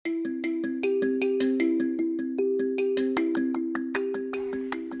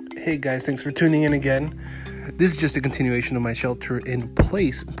Hey guys, thanks for tuning in again. This is just a continuation of my Shelter in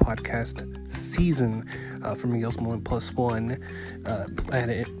Place podcast season from Miguel's Moment Plus One. I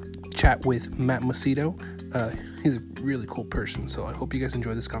had a chat with Matt Macedo. He's a really cool person, so I hope you guys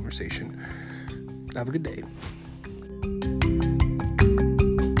enjoy this conversation. Have a good day.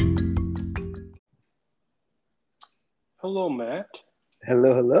 Hello, Matt.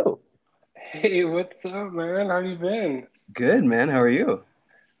 Hello. Hey, what's up, man? How you been? Good, man. How are you?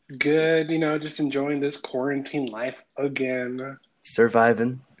 Good, just enjoying this quarantine life again.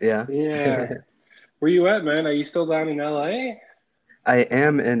 Surviving, yeah. Yeah. Where you at, man? Are you still down in LA? I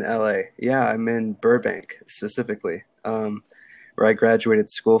am in LA. Yeah, I'm in Burbank specifically, where I graduated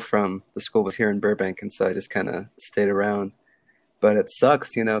school from. The school was here in Burbank, and so I just kind of stayed around. But it sucks,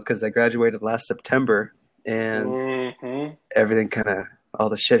 because I graduated last September, and everything all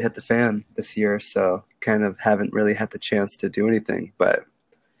the shit hit the fan this year, so kind of haven't really had the chance to do anything, but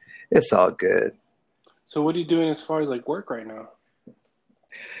it's all good. So what are you doing as far as like work right now?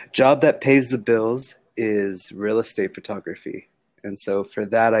 Job that pays the bills is real estate photography. And so for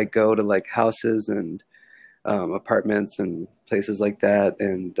that, I go to like houses and apartments and places like that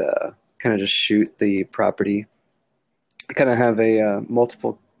and kind of just shoot the property. I kind of have a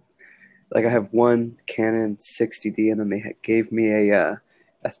multiple, like I have one Canon 60D, and then they gave me a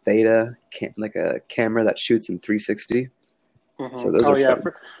Theta, like a camera that shoots in 360. Mm-hmm. So those are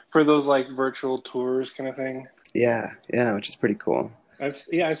fun. For those like virtual tours kind of thing. Yeah, which is pretty cool. I've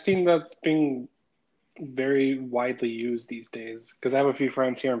seen that's being very widely used these days because I have a few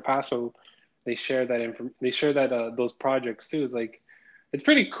friends here in Paso. They share that those projects too. It's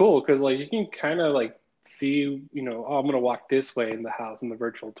pretty cool because like you can kind of like see, I'm gonna walk this way in the house in the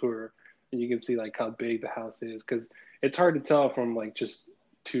virtual tour, and you can see like how big the house is because it's hard to tell from like just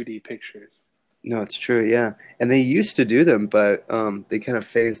 2D pictures. No, it's true, yeah. And they used to do them, but they kind of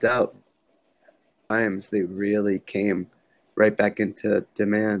phased out. Times they really came right back into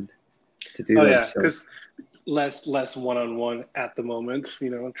demand to do them. Yeah, because less one-on-one at the moment,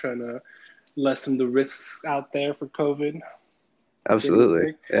 trying to lessen the risks out there for COVID.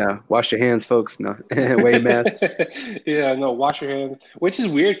 Absolutely. Yeah. Wash your hands, folks. No, wear your mask. Yeah, no, wash your hands. Which is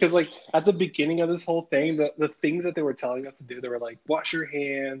weird because, like, at the beginning of this whole thing, the things that they were telling us to do, they were like, wash your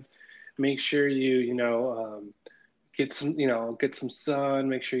hands, make sure you get some sun,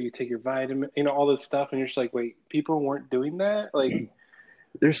 make sure you take your vitamin, all this stuff. And you're just like, wait, people weren't doing that? Like,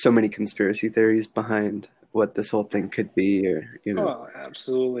 there's so many conspiracy theories behind what this whole thing could be, or Oh,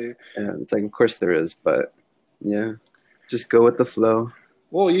 absolutely. And it's like, of course there is, but yeah, just go with the flow.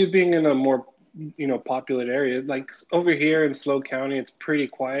 Well, you being in a more populated area, like over here in SLO County, it's pretty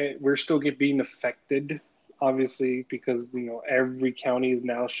quiet. We're still being affected, obviously, because every county is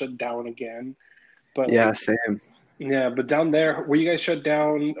now shut down again. But yeah, same. Yeah, but down there, were you guys shut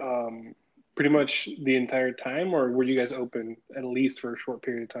down pretty much the entire time, or were you guys open at least for a short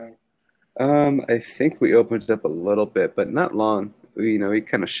period of time? I think we opened up a little bit, but not long. We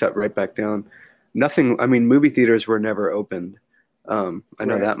kind of shut right back down. Nothing. I mean, movie theaters were never opened. I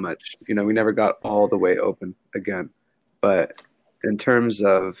know that much. We never got all the way open again. But in terms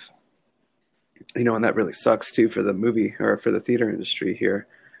of, and that really sucks too for the movie or for the theater industry here.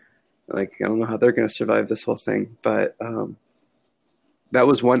 Like, I don't know how they're going to survive this whole thing. But that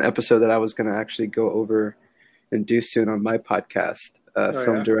was one episode that I was going to actually go over and do soon on my podcast,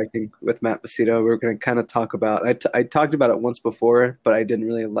 film directing with Matt Macedo. We were going to kind of talk about, I talked about it once before, but I didn't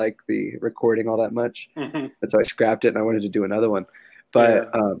really like the recording all that much. Mm-hmm. And so I scrapped it and I wanted to do another one.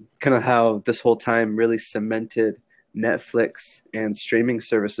 But kind of how this whole time really cemented Netflix and streaming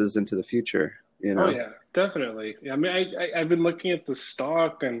services into the future. Oh, yeah, definitely. I mean, I've been looking at the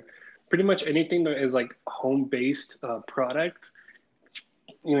stock and pretty much anything that is like home-based product,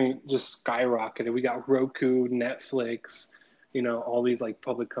 just skyrocketed. We got Roku, Netflix, all these like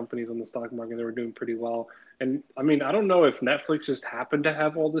public companies on the stock market that were doing pretty well. And I mean, I don't know if Netflix just happened to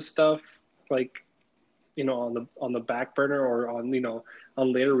have all this stuff like, on the back burner or on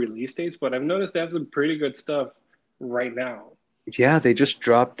later release dates, but I've noticed they have some pretty good stuff right now. Yeah, they just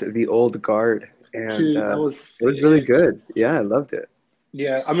dropped The Old Guard, and Dude, it was really good. Yeah, I loved it.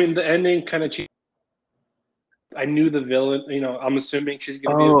 Yeah, I mean the ending kind of. I knew the villain. I'm assuming she's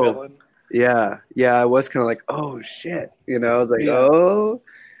gonna be a villain. Yeah. I was kind of like, oh shit. I was like, oh.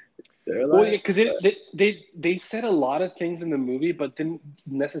 Well, yeah, because they said a lot of things in the movie, but didn't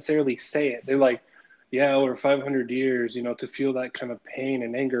necessarily say it. They're like, yeah, over 500 years, to feel that kind of pain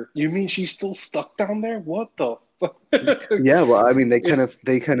and anger. You mean she's still stuck down there? What the fuck? Yeah, well, I mean, they kind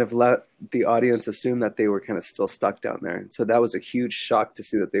of let the audience assume that they were kind of still stuck down there. So that was a huge shock to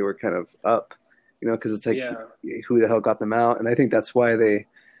see that they were kind of up, because it's like, who the hell got them out? And I think that's why they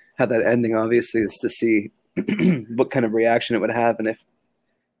have that ending, obviously, is to see what kind of reaction it would have, and if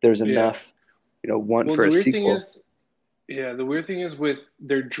there's Yeah. enough, want Well, for the a weird thing sequel. is, yeah, the weird thing is with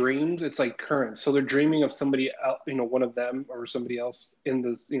their dreams, it's like current. So they're dreaming of somebody else, one of them or somebody else in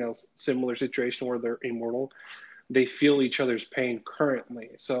this, similar situation where they're immortal. They feel each other's pain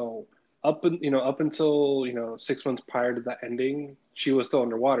currently. So up until 6 months prior to that ending, she was still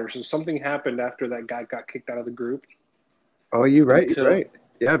underwater. So something happened after that guy got kicked out of the group. Oh, you're right. You're Until right.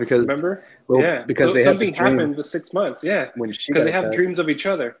 Yeah, because remember, well, yeah. because So they had the something dream happened the 6 months, yeah, when she because got they have attacked. dreams of each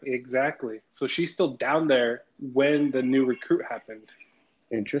other. Exactly. So she's still down there when the new recruit happened.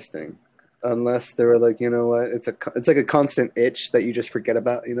 Interesting. Unless they were like, you know what, it's like a constant itch that you just forget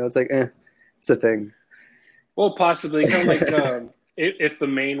about. It's like, it's a thing. Well, possibly kind of like if the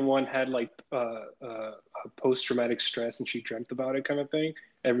main one had like post traumatic stress and she dreamt about it, kind of thing.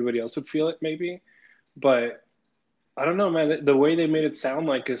 Everybody else would feel it, maybe. But I don't know, man. The way they made it sound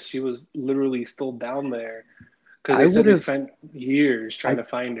like is she was literally still down there because I they said would they have, spent years trying I to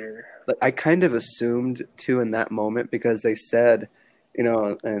find her. like, I kind of assumed too in that moment because they said,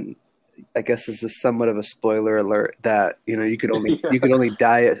 and I guess this is somewhat of a spoiler alert that Yeah. you could only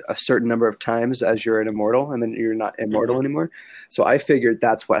die a certain number of times as you're an immortal, and then you're not immortal Hmm. anymore. So I figured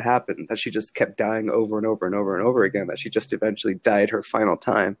that's what happened, that she just kept dying over and over and over and over again, that she just eventually died her final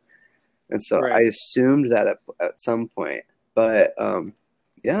time. And so I Right. assumed that at some point. But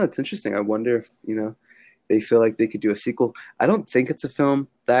yeah, it's interesting. I wonder if they feel like they could do a sequel. I don't think it's a film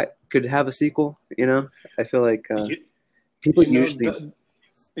that could have a sequel. I feel like You, people usually,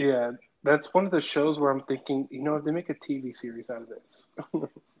 yeah, that's one of the shows where I'm thinking, if they make a TV series out of this.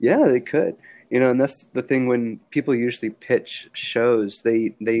 yeah, they could. And that's the thing when people usually pitch shows,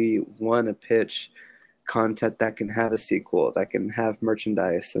 they want to pitch content that can have a sequel, that can have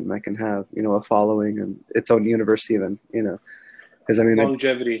merchandise, and that can have a following and its own universe, even. Because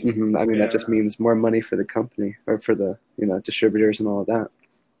Longevity. I mean that Yeah. just means more money for the company or for the distributors and all of that.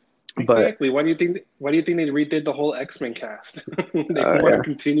 But Exactly. Why do you think they redid the whole X-Men cast? They want to yeah,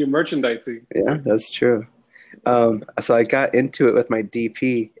 continue merchandising. yeah, that's true. So I got into it with my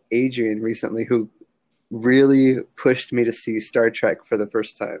DP Adrian recently, who really pushed me to see Star Trek for the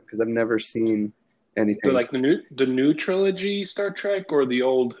first time because I've never seen The anything like the new trilogy Star Trek or the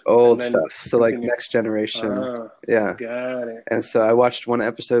old and old then stuff. So like continue. Next Generation, Ah, yeah. got it. And so I watched one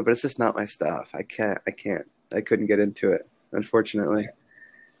episode, but it's just not my stuff. I couldn't get into it, unfortunately.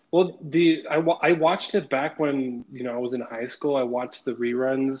 Well, I watched it back when I was in high school. I watched the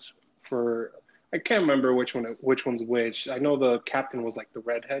reruns for I can't remember which one's which. I know the captain was like the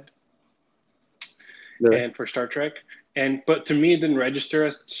redhead, Really? and for Star Trek, but to me it didn't register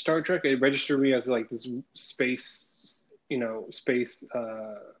as Star Trek. It registered me as like this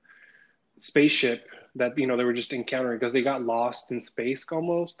spaceship that they were just encountering because they got lost in space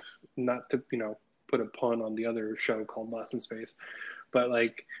almost. Not to put a pun on the other show called Lost in Space, but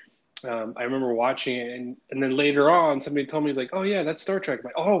like I remember watching it, and then later on, somebody told me, he's like, "Oh yeah, that's Star Trek." I'm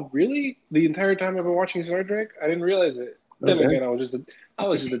like, "Oh really?" The entire time I've been watching Star Trek, I didn't realize it. Oh Then damn. again, I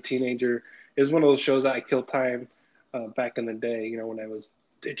was just a teenager. It was one of those shows that I killed time back in the day. When I was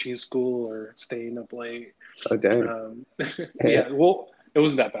ditching school or staying up late. Oh damn. Um, yeah, well, it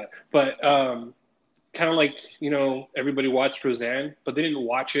wasn't that bad, but kind of like everybody watched Roseanne, but they didn't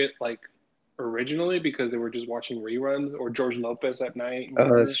watch it like originally because they were just watching reruns or George Lopez at night. Oh,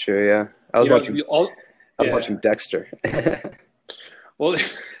 that's Remember? true. Yeah, All I was yeah. watching Dexter. Well,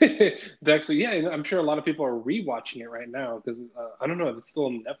 Dexter, yeah, and I'm sure a lot of people are rewatching it right now because I don't know if it's still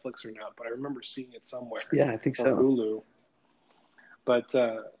on Netflix or not, but I remember seeing it somewhere Yeah, I think or so. Hulu. But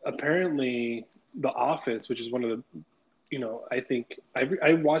apparently, The Office, which is one of I think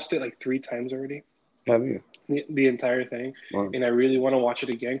I watched it like 3 times already, Have you? the entire thing, Wow. and I really want to watch it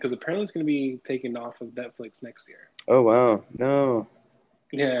again because apparently it's going to be taken off of Netflix next year. Oh wow. No,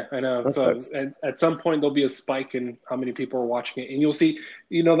 Yeah, I know. that So sucks. at some point there'll be a spike in how many people are watching it, and you'll see,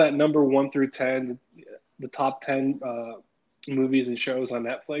 that number 1 through 10, the top 10 movies and shows on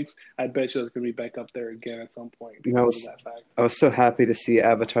Netflix. I bet you that's going to be back up there again at some point I because of was that fact. I was so happy to see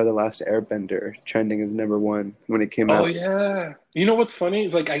Avatar: The Last Airbender trending as #1 when it came Oh out. yeah, you know what's funny?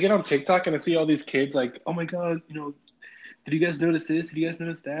 It's like I get on TikTok and I see all these kids like, oh my god, did you guys notice this? Did you guys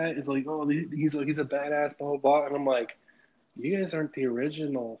notice that? It's like, oh, he's a badass, blah blah blah, and I'm like, you guys aren't the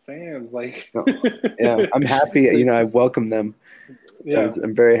original fans, like. No, yeah, I'm happy. It's like, I welcome them. yeah.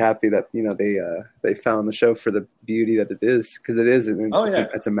 I'm very happy that they found the show for the beauty that it is, because it is Oh yeah.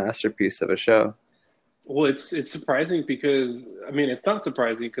 it's a masterpiece of a show. Well, it's surprising because I mean it's not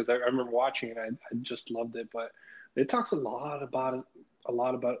surprising because I remember watching it. I just loved it, but it talks a lot about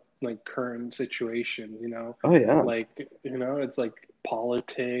like current situations. Oh yeah, Like it's like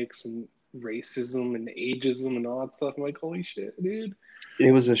politics and racism and ageism and all that stuff. I'm like, holy shit, dude.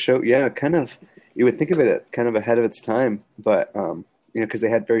 It was a show, yeah, kind of. You would think of it kind of ahead of its time, but because they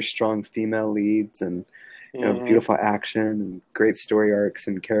had very strong female leads and Mm-hmm. beautiful action and great story arcs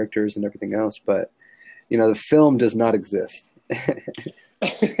and characters and everything else. But the film does not exist.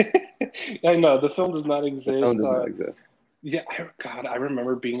 I know the film does not The film exist. does not exist. Yeah, God, I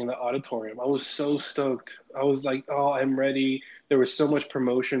remember being in the auditorium. I was so stoked. I was like, "Oh, I'm ready." There was so much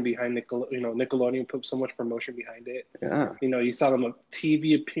promotion behind Nickelodeon put so much promotion behind it. Yeah, You saw them on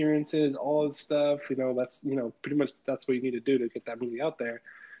TV appearances, all that stuff. That's pretty much that's what you need to do to get that movie out there.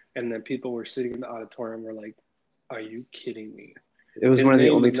 And then people were sitting in the auditorium, were like, "Are you kidding me? it was His one of the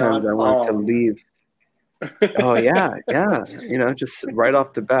name only is times not I wanted to On." leave. Oh yeah, yeah. Just right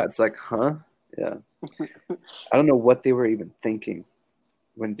off the bat, it's like, huh? Yeah. I don't know what they were even thinking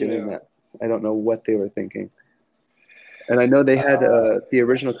when doing Yeah. that. I don't know what they were thinking. And I know they had the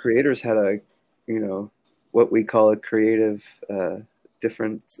original creators had what we call a creative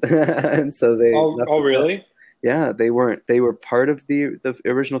difference, and so they left Oh, the set. really? Yeah, they weren't. They were part of the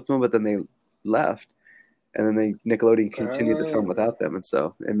original film, but then they left, and then Nickelodeon continued the film Oh, without them, and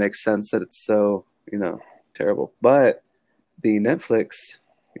so it makes sense that it's so terrible. But the Netflix,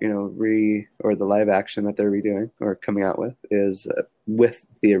 or the live action that they're redoing or coming out with is with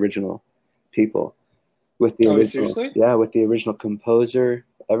the original people, with the oh, original, seriously? yeah, with the original composer,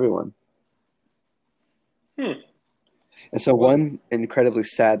 everyone. Hmm. And so Well, one incredibly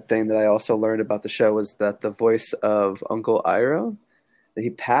sad thing that I also learned about the show was that the voice of Uncle Iroh, he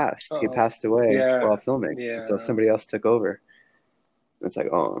passed. He oh, passed away yeah, while filming, and so yeah. somebody else took over. It's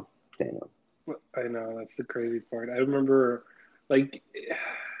like, oh, damn. I know that's the crazy part. I remember, like,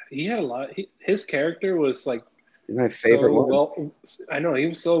 he had a lot. His character was like He's my favorite so one. well. I know he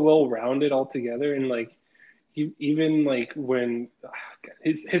was so well rounded altogether, and like he even like when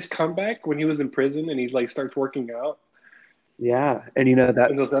his comeback when he was in prison and he's like starts working out Yeah, and in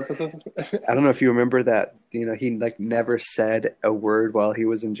that those episodes. I don't know if you remember that. He like never said a word while he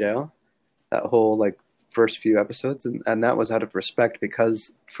was in jail. That whole like first few episodes, and that was out of respect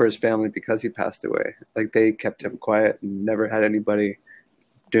because for his family because he passed away. Like they kept him quiet and never had anybody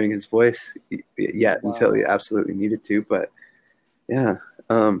doing his voice yet until he Wow, absolutely needed to. But yeah,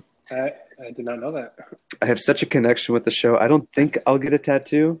 um, I did not know that. I have such a connection with the show. I don't think I'll get a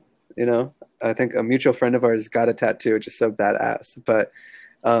tattoo. I think a mutual friend of ours got a tattoo, which is so badass. But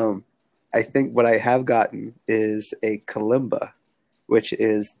um, I think what I have gotten is a kalimba, which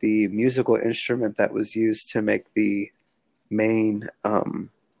is the musical instrument that was used to make the main, kind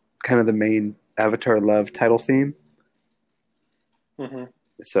of the main Avatar Love title theme. Hmm.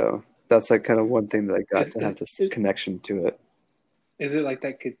 So that's like kind of one thing that I got Is to have this is connection to it. is it like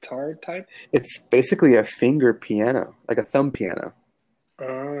that guitar type? It's basically a finger piano, like a thumb piano.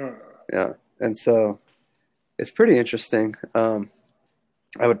 Ah, Yeah. And so it's pretty interesting.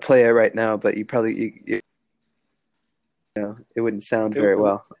 I would play it right now, but it wouldn't sound it, very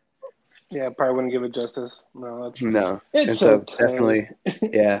well. yeah, probably wouldn't give it justice. No, No. And it's so okay. definitely,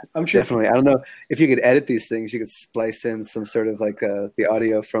 yeah, I'm sure. definitely. I don't know if you could edit these things, you could splice in some sort of like the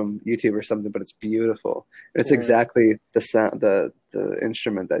audio from YouTube or something, but it's beautiful. It's Yeah. exactly the sound, the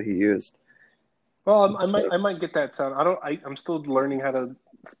instrument that he used. Well, So, I might get that sound. I don't. I'm still learning how to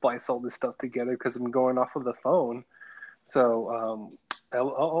splice all this stuff together because I'm going off of the phone. So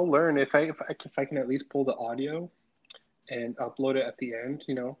I'll learn if I can at least pull the audio and upload it at the end.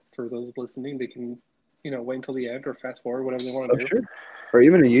 For those listening, they can wait until the end or fast forward, whatever they want oh to do. sure. Or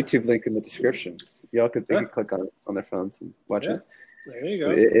even a YouTube link in the description. They Yeah, could click on their phones and watch yeah. it. There you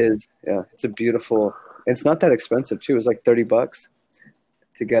But go. it is, yeah, it's a beautiful. It's not that expensive too. It's like $30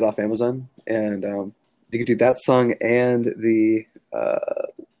 to get off Amazon, and you can do that song and the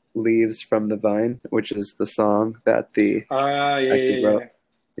 "Leaves from the Vine," which is the song that the Ah, yeah, actor yeah, wrote. yeah.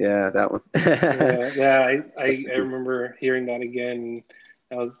 Yeah, that one. Yeah, yeah. I remember hearing that again.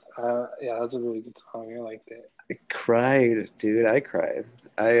 That was yeah, that was a really good song. I liked it. I cried, dude. I cried.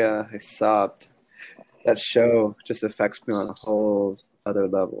 I sobbed. That show just affects me on a whole other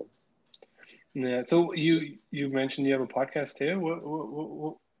level. Yeah. So you mentioned you have a podcast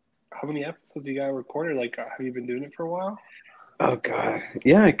too. How many episodes you got recorded? Like, have you been doing it for a while? Oh God,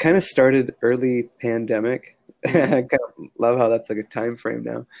 yeah. I kind of started early pandemic. I Hmm. kind of love how that's like a time frame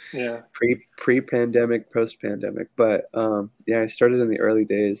now. Yeah. Pre pandemic, post pandemic. But yeah, I started in the early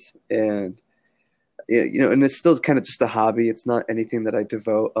days, and yeah, and it's still kind of just a hobby. It's not anything that I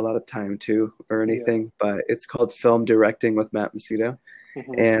devote a lot of time to or Yeah. anything. But it's called Film Directing with Matt Macedo,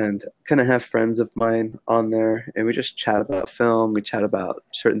 Hmm. and kind of have friends of mine on there, and we just chat about film. We chat about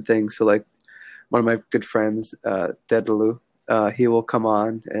certain things. So like one of my good friends, Dedaloo, he will come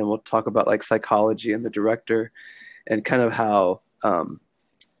on and we'll talk about like psychology and the director and kind of how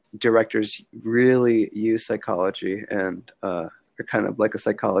directors really use psychology and are kind of like a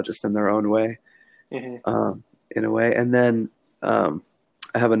psychologist in their own way, in a way. And then I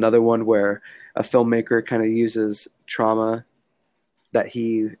have another one where a filmmaker kind of uses trauma that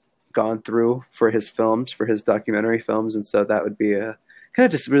he gone through for his films, for his documentary films. And so that would be a kind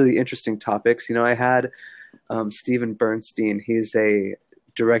of just really interesting topics. You know, I had Steven Bernstein. He's a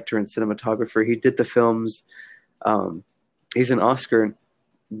director and cinematographer. He did the films. He's an Oscar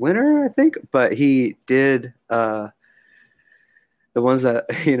winner, I think, but he did the ones that,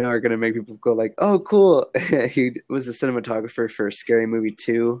 you know, are going to make people go like, oh, cool. He was a cinematographer for Scary Movie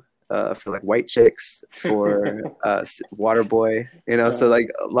 2, for like White Chicks, for Waterboy, you know, so like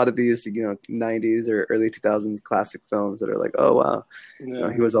a lot of these, you know, 90s or early 2000s classic films that are like, oh, wow, you know,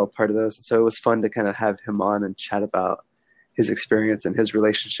 he was all part of those. And so it was fun to kind of have him on and chat about his experience and his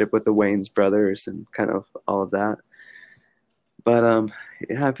relationship with the Wayans brothers and kind of all of that. But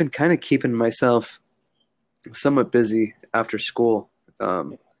yeah, I've been kind of keeping myself somewhat busy after school.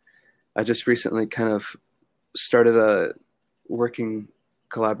 I just recently kind of started a working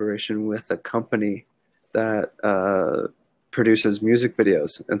collaboration with a company that produces music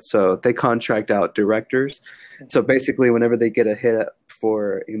videos, and so they contract out directors. So basically, whenever they get a hit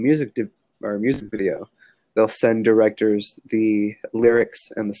for a music video, they'll send directors the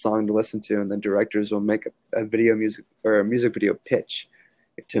lyrics and the song to listen to, and then directors will make a music video pitch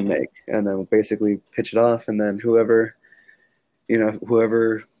to make, and then we'll basically pitch it off, and then whoever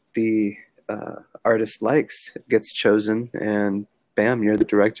the artist likes gets chosen, and bam, you're the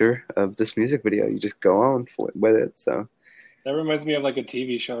director of this music video. You just go on with it. So that reminds me of like a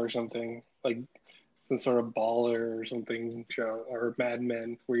TV show or something, like some sort of Baller or something show, or Mad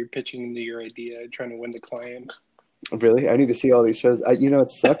Men, where you're pitching into your idea, trying to win the client. Really, I need to see all these shows.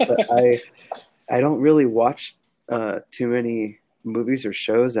 It sucks that I don't really watch too many movies or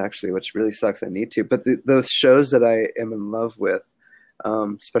shows, actually, which really sucks. I need to, but those shows that I am in love with,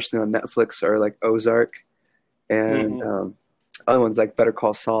 especially on Netflix, are like Ozark and other ones like Better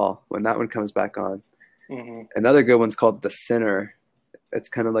Call Saul, when that one comes back on. Another good one's called The Sinner. It's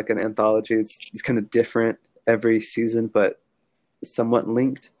kind of like an anthology. It's kind of different every season, but somewhat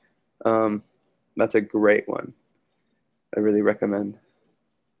linked. That's a great one. I really recommend.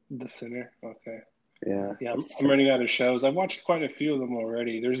 The Sinner. Okay. Yeah. Yeah, I'm running out of shows. I've watched quite a few of them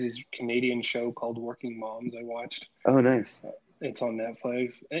already. There's this Canadian show called Working Moms I watched. Oh, nice. It's on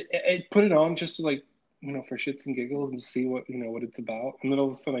Netflix. I put it on just to, like, you know, for shits and giggles and see what it's about. And then all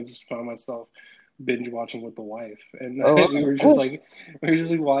of a sudden I just found myself binge watching with the wife. And we were just like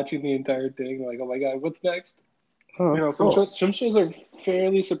watching the entire thing, like, oh my God, what's next? Oh, you know, some shows are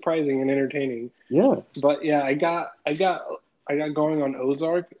fairly surprising and entertaining. Yeah. But yeah, I got going on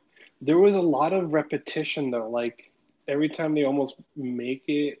Ozark. There was a lot of repetition though. Like every time they almost make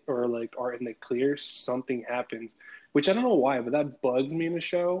it or like are in the clear, something happens, which I don't know why, but that bugs me in the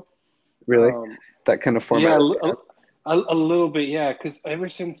show. Really? That kind of format? Yeah, a little bit, yeah. Because ever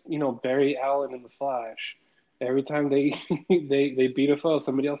since, you know, Barry Allen in The Flash, every time they they beat a foe,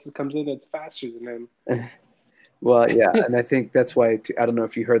 somebody else comes in that's faster than him. Well, yeah, and I think that's why I don't know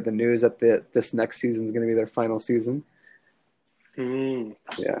if you heard the news that this next season is going to be their final season.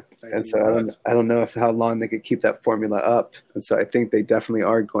 Yeah, and so I don't know how long they could keep that formula up, and so I think they definitely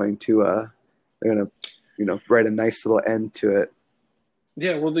are going to they're going to, you know, write a nice little end to it.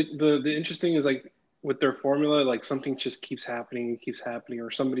 Yeah, well, the interesting is, like, with their formula, like something just keeps happening,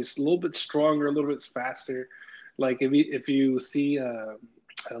 or somebody's a little bit stronger, a little bit faster. Like if you see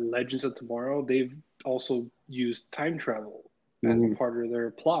Legends of Tomorrow, they've also used time travel as a part of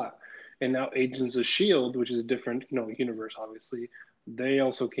their plot. And now Agents of S.H.I.E.L.D., which is different, you know, universe, obviously, they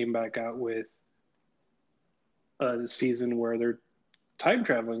also came back out with a season where they're time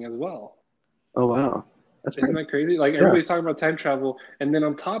traveling as well. Oh, wow. Isn't that crazy? Like, everybody's talking about time travel. And then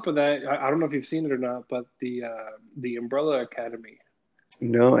on top of that, I don't know if you've seen it or not, but the Umbrella Academy.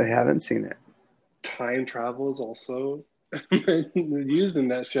 No, I haven't seen it. Time travel is also used in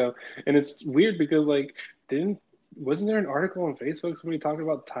that show. And it's weird because, like, wasn't there an article on Facebook, somebody talking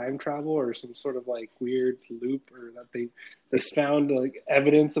about time travel or some sort of like weird loop, or that they found like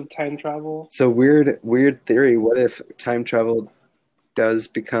evidence of time travel? So weird theory. What if time travel does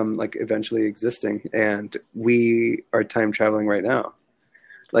become like eventually existing and we are time traveling right now?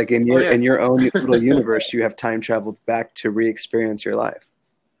 Like in your own little universe, you have time traveled back to re-experience your life.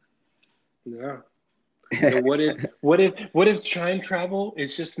 Yeah. So what if time travel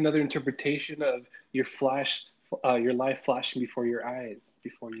is just another interpretation of your life flashing before your eyes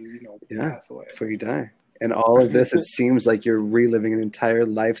before you pass away, before you die? And all of this, it seems like you're reliving an entire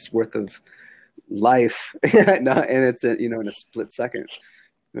life's worth of life, and it's in a split second.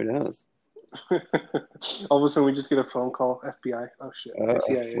 Who knows? All of a sudden, we just get a phone call, FBI. Oh shit, or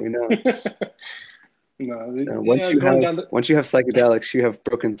CIA. We know. No, Once yeah, you going have down the. psychedelics, you have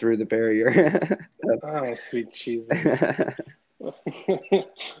broken through the barrier. Oh, sweet Jesus.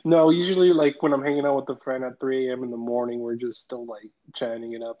 No, usually like when I'm hanging out with a friend at 3 a.m. in the morning, we're just still like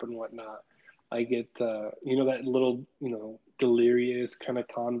chatting it up and whatnot. I get that little delirious kind of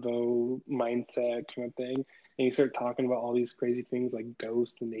convo mindset kind of thing, and you start talking about all these crazy things like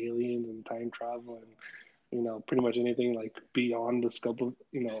ghosts and aliens and time travel and pretty much anything like beyond the scope of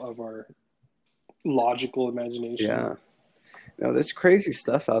of our logical imagination. Yeah. No, there's crazy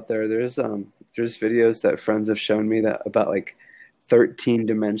stuff out there. There's videos that friends have shown me that about like 13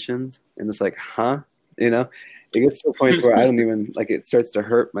 dimensions, and it's like, huh? It gets to a point where I don't even like, it starts to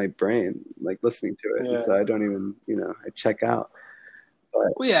hurt my brain like listening to it. Yeah. And so I don't even, I check out.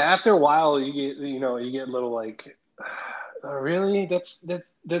 But well, yeah, after a while you get a little like, oh, really? That's a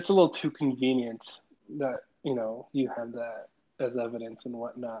little too convenient that you have that as evidence and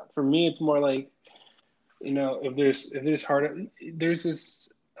whatnot. For me, it's more like, if there's this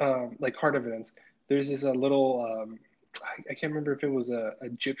like hard evidence, there's this a little I can't remember if it was a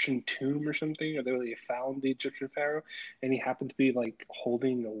Egyptian tomb or something, or they found the Egyptian pharaoh, and he happened to be like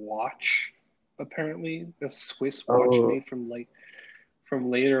holding a watch, apparently a Swiss watch made from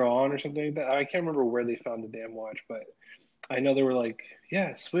later on or something like that. I can't remember where they found the damn watch, but I know they were like,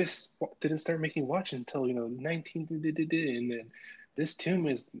 yeah, Swiss didn't start making watch until 19, and then this tomb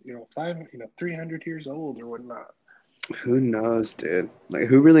is 300 years old or whatnot. Who knows, dude? Like,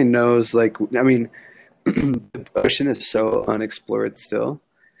 who really knows? Like, I mean, the ocean is so unexplored still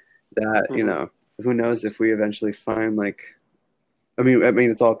that who knows if we eventually find like, I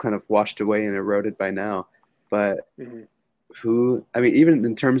mean, it's all kind of washed away and eroded by now, but even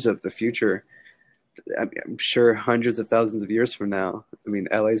in terms of the future, I'm sure hundreds of thousands of years from now, I mean,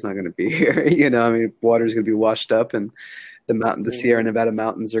 LA's not going to be here. I mean, water's going to be washed up, and the Sierra Nevada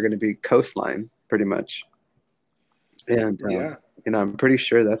mountains are going to be coastline pretty much. And I'm pretty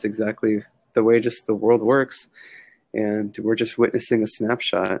sure that's exactly the way just the world works. And we're just witnessing a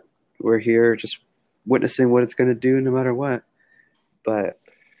snapshot. We're here just witnessing what it's going to do no matter what. But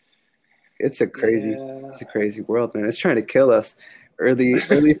it's a crazy world, man. It's trying to kill us.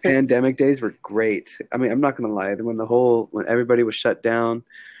 Early pandemic days were great. I mean, I'm not going to lie. When everybody was shut down,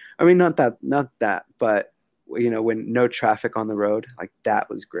 I mean, not that, but when no traffic on the road, like that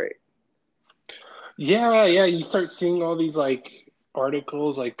was great. Yeah. You start seeing all these like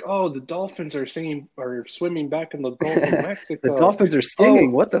articles like, oh, the dolphins are swimming back in the Gulf of Mexico. The dolphins are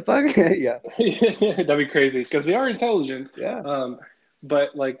stinging. What the fuck? Yeah. That'd be crazy because they are intelligent. Yeah.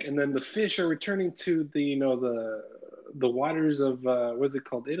 But like, and then the fish are returning to the the waters of what's it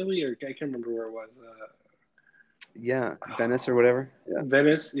called, Italy, or I can't remember where it was. Venice or whatever. Yeah.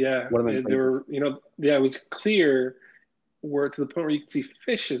 Venice, yeah. One of them. They were, it was clear to the point where you could see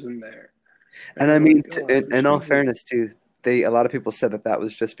fishes in there. And I mean, in all fairness, too, a lot of people said that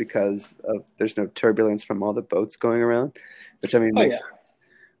was just because there's no turbulence from all the boats going around, which I mean makes sense.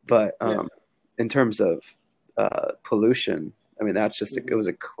 But in terms of pollution, I mean that's just it was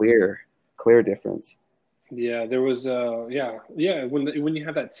a clear difference. Yeah, there was when you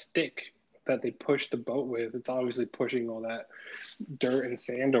have that stick that they push the boat with, it's obviously pushing all that dirt and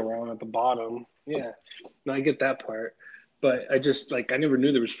sand around at the bottom. Yeah, no, I get that part. But I just I never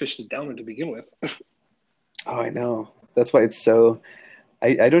knew there was fishes down there to begin with. Oh, I know. That's why it's so.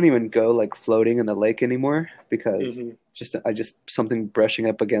 I don't even go like floating in the lake anymore because just something brushing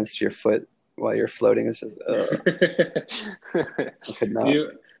up against your foot while you're floating is just. I could not.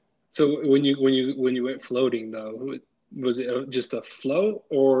 So when you went floating though, was it just a float,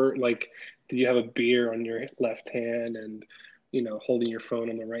 or like did you have a beer on your left hand and holding your phone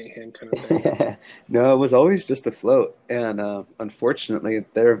on the right hand kind of thing? No, it was always just a float. And unfortunately,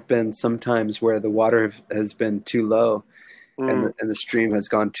 there have been some times where the water has been too low and the stream has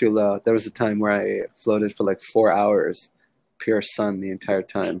gone too low. There was a time where I floated for like 4 hours, pure sun the entire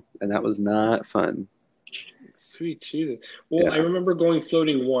time. And that was not fun. Sweet Jesus. Well, yeah. I remember going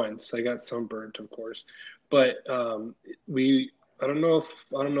floating once. I got sunburned, of course. But I don't know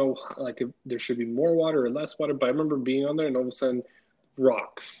like if there should be more water or less water, but I remember being on there and all of a sudden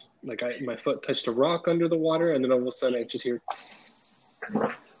rocks. Like my foot touched a rock under the water and then all of a sudden I just hear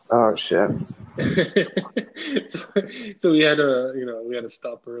oh shit. so we had to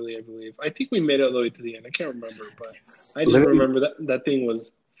stop early, I believe. I think we made it all the way to the end. I can't remember, but I just remember that thing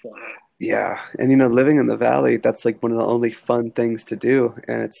was flat. Yeah. And living in the valley, that's like one of the only fun things to do,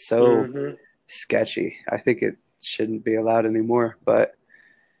 and it's so sketchy. I think it shouldn't be allowed anymore, but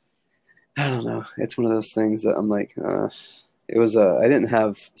I don't know. It's one of those things that I'm like, it was I didn't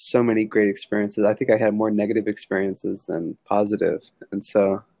have so many great experiences. I think I had more negative experiences than positive, and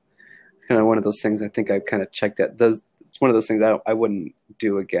so it's kind of one of those things. I think I kind of checked at. Those it's one of those things I wouldn't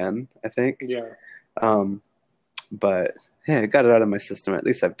do again. I think, Yeah. um, but yeah, I got it out of my system. At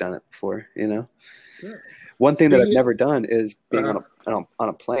least I've done it before, you know. Yeah. One thing that I've Speaking, never done is being uh, on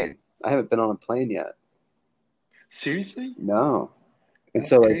a plane. I haven't been on a plane yet. seriously, No, and that's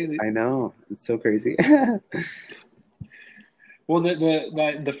so like crazy. I know it's so crazy. Well,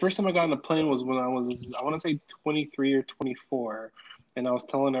 the first time I got on a plane was when I was, I want to say 23 or 24, and I was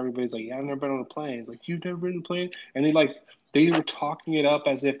telling everybody, like, yeah, I've never been on a plane. It's like, you've never been on a plane, and they were talking it up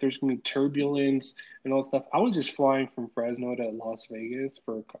as if there's gonna be turbulence and all that stuff. I was just flying from Fresno to Las Vegas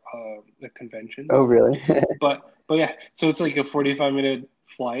for a convention. Oh, really? But yeah, so it's like a 45-minute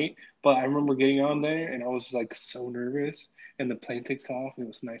flight. But I remember getting on there and I was like so nervous. And the plane takes off and it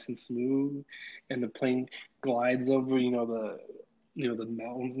was nice and smooth. And the plane glides over, the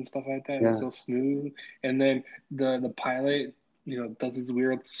mountains and stuff like that. It was Yeah. so smooth. And then the pilot, does this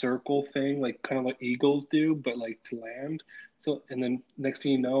weird circle thing, like kind of like eagles do, but like to land. So and then next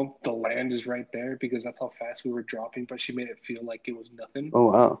thing you know, the land is right there because that's how fast we were dropping. But she made it feel like it was nothing.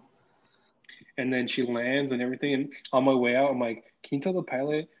 Oh, wow. And then she lands and everything. And on my way out, I'm like, "Can you tell the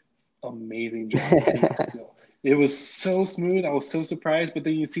pilot, amazing job? It was so smooth. I was so surprised." But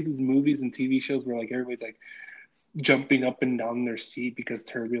then you see these movies and TV shows where like everybody's like jumping up and down in their seat because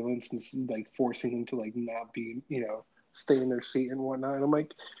turbulence and like forcing them to like not be, stay in their seat and whatnot. And I'm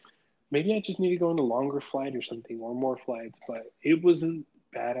like, maybe I just need to go on a longer flight or something or more flights. But it wasn't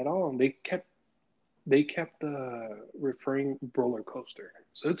bad at all. And they kept referring roller coaster.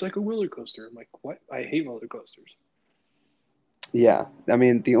 So it's like a roller coaster. I'm like, what? I hate roller coasters. Yeah. I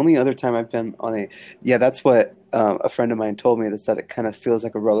mean, the only other time I've been on yeah, that's what a friend of mine told me, is that it kind of feels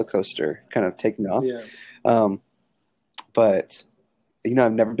like a roller coaster kind of taking off. Yeah. Um, but,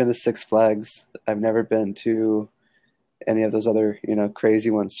 I've never been to Six Flags. I've never been to any of those other, crazy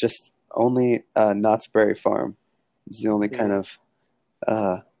ones. Just only Knott's Berry Farm is the only Mm.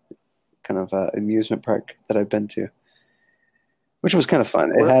 uh, amusement park that I've been to, which was kind of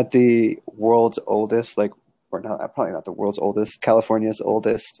fun. It Where had the world's oldest, like, or not, probably not the world's oldest, California's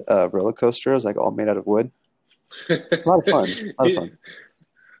oldest roller coaster. It was like all made out of wood. A lot of fun. A lot of yeah, fun.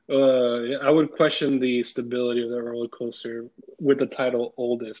 yeah, I would question the stability of that roller coaster with the title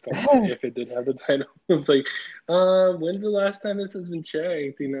 "oldest" on it. If it did have the title, it's like, when's the last time this has been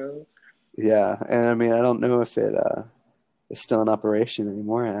checked? Yeah, and I mean, I don't know if it is still in operation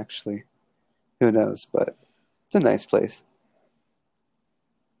anymore. Actually, who knows? But it's a nice place.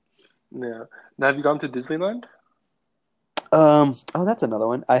 Yeah. Now, have you gone to Disneyland? Oh, that's another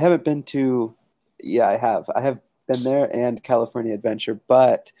one. I haven't been to. Yeah, I have. I have been there and California Adventure,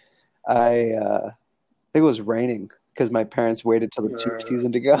 but I think it was raining because my parents waited till the cheap Uh,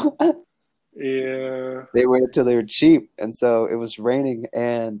 season to go. yeah. They waited till they were cheap, and so it was raining.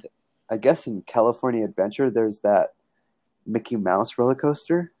 And I guess in California Adventure, there's that Mickey Mouse roller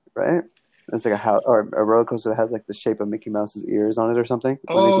coaster, right? There's like a house or a roller coaster that has like the shape of Mickey Mouse's ears on it or something.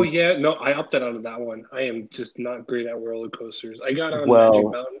 When they Oh do yeah, no, I opted out of that one. I am just not great at roller coasters. I got on Magic well,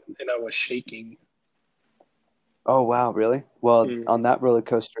 Mountain and I was shaking. oh wow, really? Well, on Mm. that roller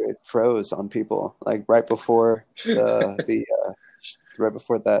coaster, it froze on people like right before the right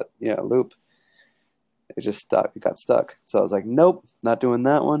before that loop. It just stuck. It got stuck. So I was like, nope, not doing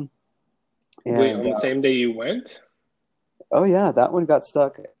that one. Wait, And on the same day you went? oh yeah, that one got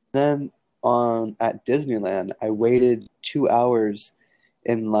stuck. Then on at Disneyland, I waited 2 hours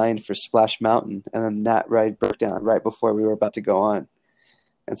in line for Splash Mountain, and then that ride broke down right before we were about to go on.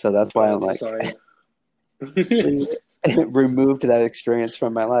 And so that's why Oh, I'm that's a like sign. removed that experience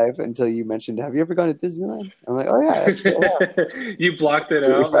from my life until you mentioned, have you ever gone to Disneyland? I'm like, oh yeah, actually I have. You blocked it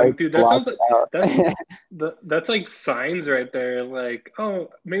out, If I like, dude. That sounds blocked like it out. that's that's like signs right there. Like, oh,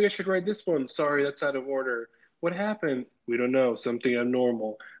 maybe I should write this one. Sorry, that's out of order. What happened? We don't know. Something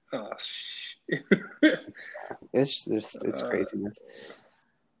abnormal. Oh, It's uh, craziness.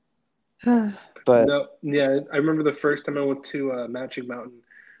 But no, yeah, I remember the first time I went to Magic Mountain.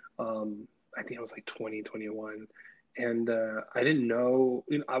 I think it was like 2021, and I didn't know.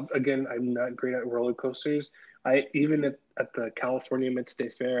 Again, I'm not great at roller coasters. I even at the California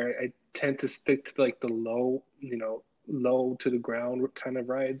Mid-State Fair, I tend to stick to like the low, low to the ground kind of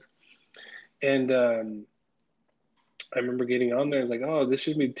rides. And I remember getting on there. I was like, "Oh, this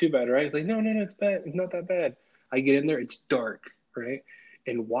shouldn't be too bad, right?" It's like, "No, no, no, it's bad. It's not that bad." I get in there, it's dark, right?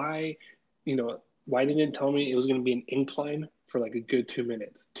 And why didn't it tell me it was going to be an incline for like a good 2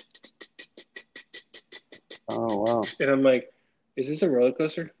 minutes? Oh wow. And I'm like, is this a roller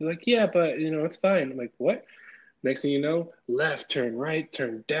coaster? They're like, yeah, but it's fine. I'm like, what? Next thing you know, left turn, right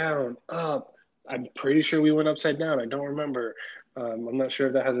turn, down, up. I'm pretty sure we went upside down. I don't remember. I'm not sure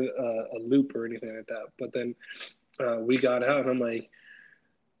if that has a loop or anything like that. But then we got out, and I'm like,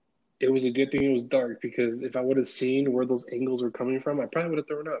 it was a good thing it was dark, because if I would have seen where those angles were coming from, I probably would have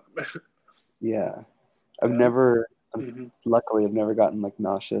thrown up. Yeah. I've Yeah. never, Mm-hmm. luckily, I've never gotten like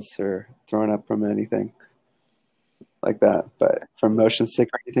nauseous or thrown up from anything like that. But from motion sick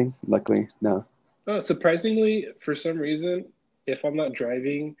or anything, luckily, no. Surprisingly, for some reason, if I'm not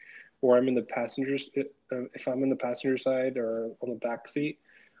driving or I'm in the passengers, if I'm in the passenger side or on the back seat,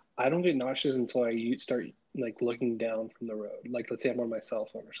 I don't get nauseous until I start like looking down from the road. Like, let's say I'm on my cell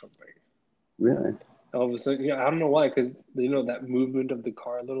phone or something. Really? All of a sudden, I don't know why, because that movement of the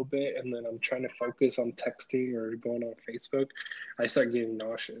car a little bit, and then I'm trying to focus on texting or going on Facebook, I start getting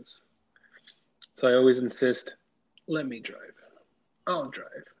nauseous. So I always insist, let me drive. I'll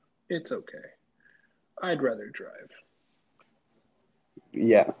drive. It's okay. I'd rather drive.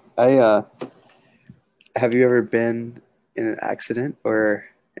 Yeah. I have you ever been in an accident or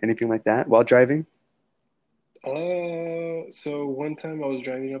anything like that while driving? So one time I was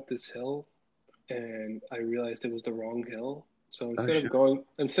driving up this hill and I realized it was the wrong hill. So Oh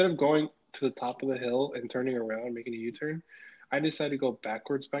instead of going to the top of the hill and turning around, making a U-turn, I decided to go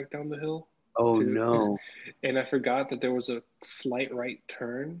backwards back down the hill oh to no. and I forgot that there was a slight right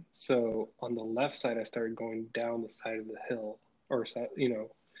turn. So on the left side I started going down the side of the hill or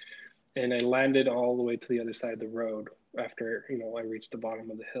and I landed all the way to the other side of the road after, I reached the bottom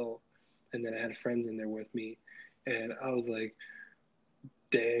of the hill. And then I had friends in there with me. And I was like,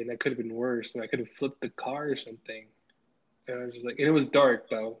 dang, that could have been worse. I could have flipped the car or something. And I was just like, and it was dark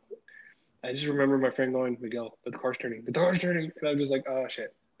though. I just remember my friend going, Miguel, the car's turning, the car's turning. And I was just like, oh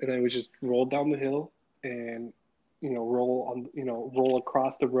shit. And then we just rolled down the hill and, roll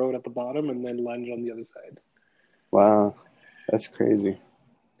across the road at the bottom and then land on the other side. Wow. That's crazy.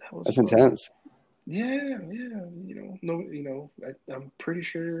 That was That's fun. intense. Yeah, yeah. No, I'm pretty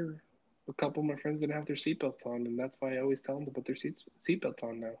sure a couple of my friends didn't have their seatbelts on, and that's why I always tell them to put their seatbelts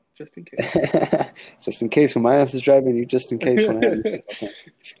on now, just in case. Just in case when my ass is driving, you just in case when I have your seatbelt on.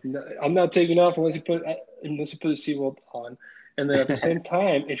 No, I'm not taking off unless you put a seatbelt on. And then at the same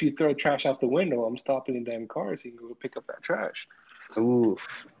time, if you throw trash out the window, I'm stopping the damn car so you can go pick up that trash.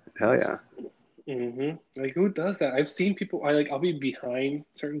 Oof. Hell yeah. Like, who does that? I've seen people. I'll be behind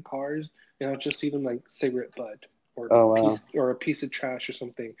certain cars and I'll just see them like cigarette butt or Oh wow. a piece of trash or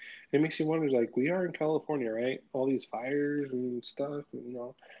something. It makes you wonder, like, we are in California, right? All these fires and stuff.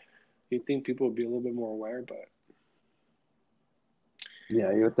 You'd think people would be a little bit more aware, but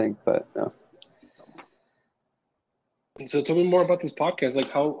Yeah, you would think, but no. so tell me more about this podcast.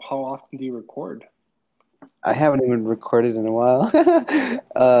 Like, how often do you record? I haven't even recorded in a while.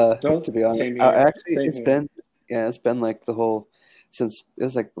 No, To be honest. same here. Actually Same here. it's been like the whole since it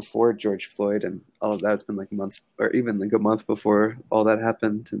was like before George Floyd and all of that. It's been like months or even like a month before all that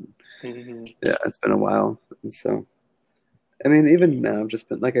happened. And hmm yeah, it's been a while. And so I mean, even now, I've just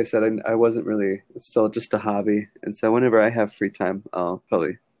been like I said, I wasn't really it's still just a hobby. And so whenever I have free time, I'll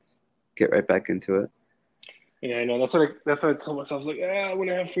probably get right back into it. Yeah, I know. That's what I told myself. I was like, yeah, when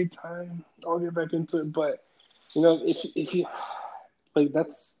I have free time, I'll get back into it. But if you like,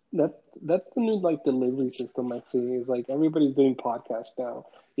 that's the new like delivery system I see is like everybody's doing podcasts now.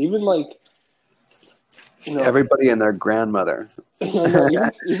 Even like you know, Everybody and their grandmother. I know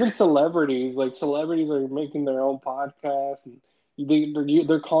even celebrities are making their own podcasts and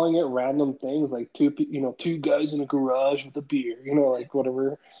they're calling it random things like two guys in a garage with a beer, like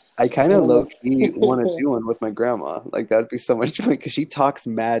whatever. I kind And of I'm low like, key want to do one with my grandma. Like that'd be so much fun because she talks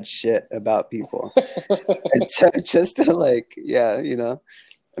mad shit about people. And so just to like, yeah,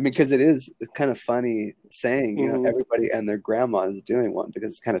 I mean, because it is kind of funny saying, hmm everybody and their grandma is doing one because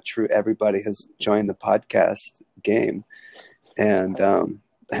it's kind of true. Everybody has joined the podcast game, and I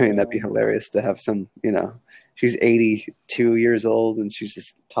mean that'd yeah. be hilarious to have some, she's 82 years old and she's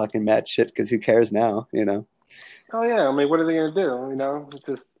just talking mad shit because who cares now. Oh yeah, I mean, what are they gonna do?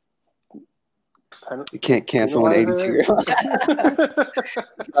 Just kind of You can't cancel an penalize 82-year old. her.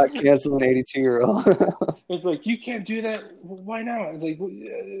 Not cancel an 82-year-old. It's like you can't do that. Why not? It's like,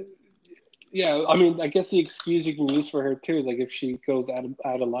 yeah. I mean, I guess the excuse you can use for her too is like if she goes out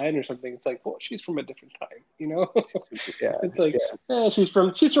of line or something. It's like, well, she's from a different time. Yeah, It's like, yeah. she's from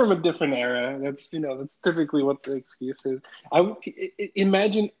a different era. That's typically what the excuse is.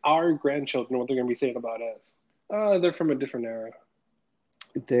 Imagine our grandchildren what they're gonna be saying about us. Oh, they're from a different era.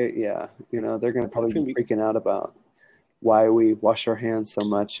 They're gonna It's probably gonna be be freaking out about why we wash our hands so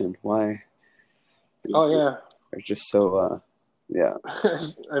much and why Oh yeah. They're just so yeah.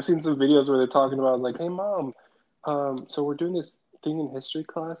 I've seen some videos where they're talking about like, hey mom, so we're doing this thing in history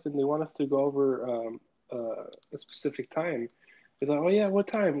class and they want us to go over a specific time. It's like, oh yeah, what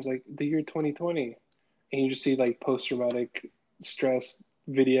time? It's like the year 2020. And you just see like post traumatic stress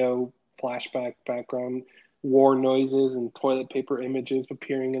video, flashback background, war noises and toilet paper images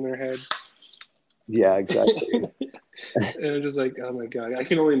appearing in their head. Yeah, exactly. And I'm just like, oh my god, I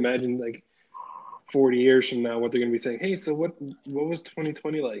can only imagine like 40 years from now what they're gonna be saying. Hey, so what was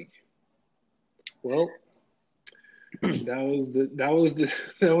 2020 like? Well, that was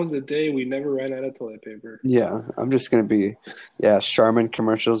the day we never ran out of toilet paper. Yeah, I'm just gonna be, yeah. Charmin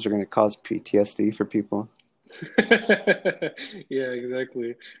commercials are gonna cause PTSD for people. Yeah,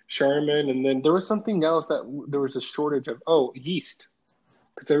 exactly. Charmin, and then there was something else that there was a shortage of. Oh, yeast,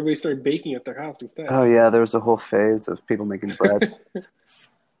 because everybody started baking at their house instead. Oh yeah, there was a whole phase of people making bread.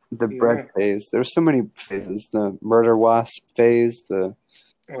 The bread Yeah. phase. There's so many phases. The murder wasp phase, the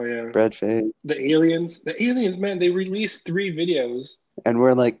Oh yeah. bread phase, The aliens, man, they released 3 videos. and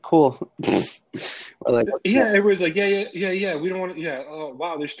we're like, cool. We're like, what's Yeah, next? everybody's like, yeah. We don't want to. Yeah. Oh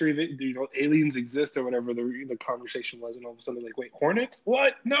wow, there's 3. Aliens exist or whatever the conversation was, and all of a sudden, like, wait, Hornets?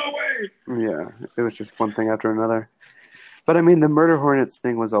 What? No way. Yeah, it was just one thing after another. But I mean, the murder hornets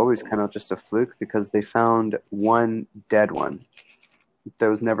thing was always kind of just a fluke because they found one dead one. There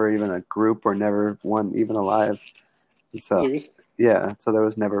was never even a group or never one even alive. So Seriously? yeah, so there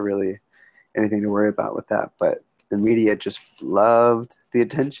was never really anything to worry about with that. But the media just loved the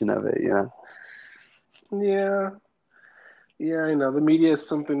attention of it, you know. Yeah. Yeah, I know. The media is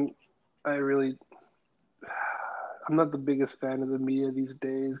something I really. I'm not the biggest fan of the media these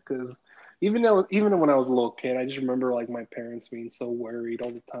days because even when I was a little kid, I just remember like my parents being so worried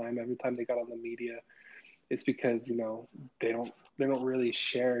all the time. Every time they got on the media, it's because they don't really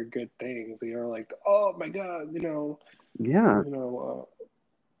share good things. They are like, oh my god, Yeah, you know,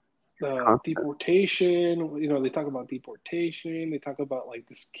 it's constant. deportation. They talk about deportation. They talk about like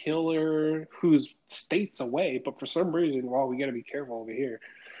this killer who's states away, but for some reason, well, we got to be careful over here.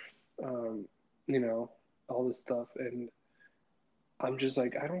 Um, you know, all this stuff, and I'm just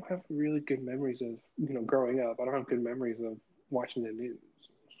like, I don't have really good memories of growing up. I don't have good memories of watching the news.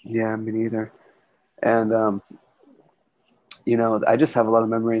 Yeah, me neither. And I just have a lot of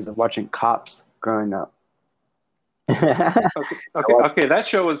memories of watching Cops growing up. I Okay. That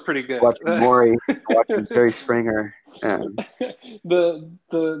show was pretty good. watching Maury, watching Jerry Springer, and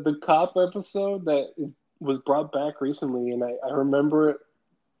The cop episode was brought back recently, and I remember it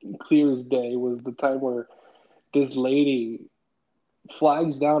clear as day. Was the time where this lady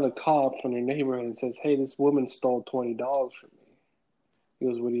flags down a cop in her neighborhood and says, "Hey, this woman stole $20 from me." He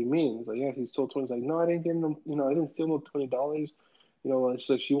goes, "What do you mean?" He's like, "Yeah, she stole 20." He's like, "No, I didn't give them. I didn't steal no $20. She's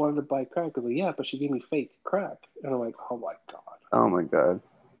like, she wanted to buy crack." I was like, "Yeah, but she gave me fake crack." And I'm like, "Oh my oh my god!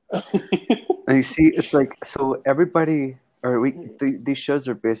 god." And you see, it's like so everybody, or these shows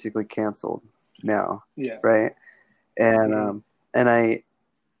are basically canceled now, Yeah. right? And Mm-hmm.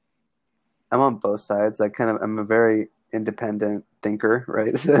 I'm on both sides. I'm a very independent thinker,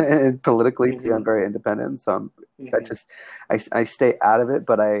 right? And politically too, I'm Mm-hmm. very independent. So I Mm-hmm. just I stay out of it,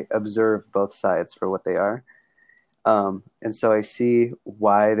 but I observe both sides for what they are. And so I see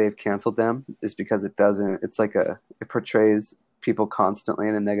why they've canceled them is because it's like it portrays people constantly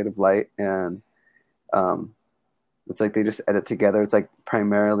in a negative light. And um, it's like they just edit together. It's like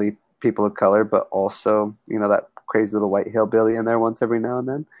primarily people of color, but also, that crazy little white hillbilly in there once every now and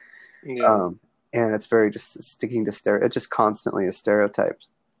then. Yeah. Um, and it's very just sticking to it just constantly is stereotypes.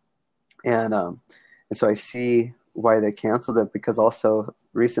 And so I see why they canceled it because also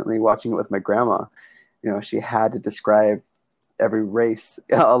recently watching it with my grandma, she had to describe every race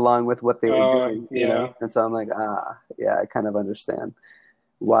along with what they were doing, Yeah. and so I'm like, yeah, I kind of understand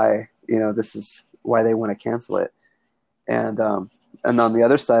why, this is why they want to cancel it. And on the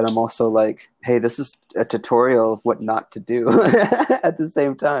other side, I'm also like, hey, this is a tutorial of what not to do at the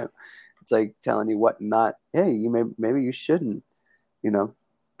same time. It's like telling you what not, hey, maybe you shouldn't,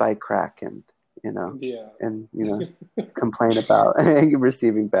 buy crack and, you know, Yeah. and, complain about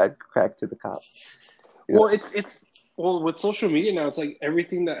receiving bad crack to the cops. Well, it's well with social media now. It's like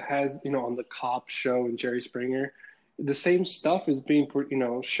everything that has on the cop show and Jerry Springer, the same stuff is being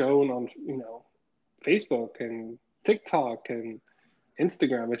shown on Facebook and TikTok and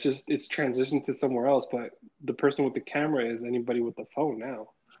Instagram. It's transitioned to somewhere else, but the person with the camera is anybody with the phone now.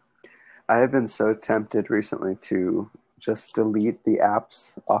 I have been so tempted recently to just delete the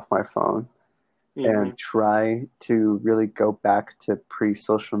apps off my phone Mm-hmm. and try to really go back to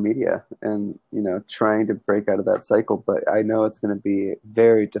pre-social media and, trying to break out of that cycle. But I know it's going to be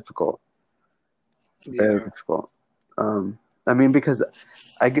very difficult. very Yeah. difficult. I mean, because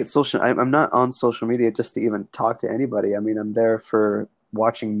I'm not on social media just to even talk to anybody. I mean, I'm there for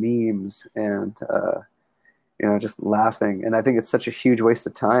watching memes and just laughing. And I think it's such a huge waste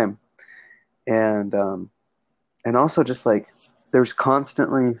of time. And also just like there's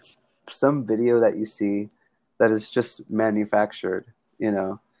constantly some video that you see that is just manufactured. You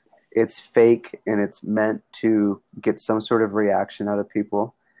know, it's fake and it's meant to get some sort of reaction out of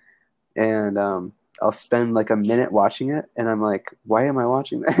people. And I'll spend like a minute watching it, and I'm like, why am I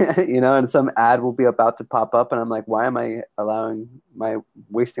watching that? And some ad will be about to pop up, and I'm like, why am I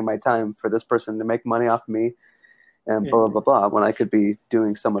wasting my time for this person to make money off me and blah, blah, blah, blah, when I could be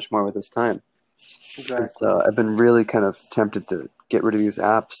doing so much more with this time. Exactly. So I've been really kind of tempted to get rid of these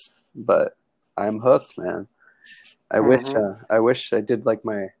apps, but I'm hooked, man. I wish I did like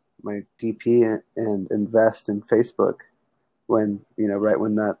my DP and invest in Facebook when, right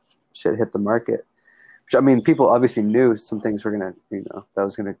when that shit hit the market. Which, I mean, people obviously knew some things were gonna, that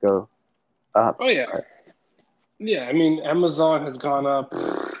was gonna go up. Oh yeah, yeah. I mean, Amazon has gone up.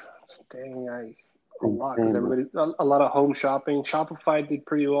 Dang, a lot because a lot of home shopping. Shopify did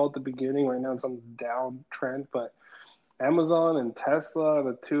pretty well at the beginning. Right now, it's on the downtrend, but Amazon and Tesla are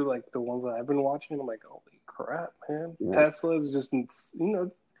the two, like the ones that I've been watching. I'm like, holy crap, man! Yeah. Tesla is just,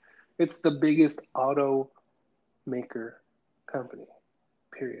 it's the biggest auto maker company.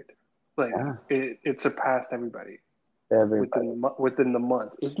 Period. Like it surpassed everybody. Within the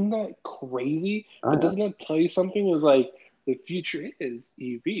month. Isn't that crazy? But doesn't that tell you something? It was like the future is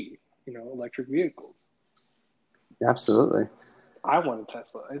EV, electric vehicles. Absolutely. I want a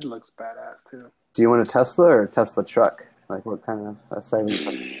Tesla. It looks badass too. Do you want a Tesla or a Tesla truck? Like what kind of savings?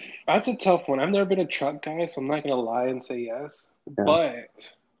 That's a tough one. I've never been a truck guy, so I'm not gonna lie and say yes. Yeah. But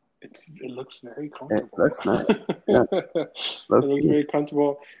it looks very comfortable. It looks nice. Yeah. It looks very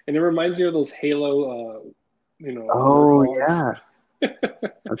comfortable, and it reminds me of those Halo. Oh yeah,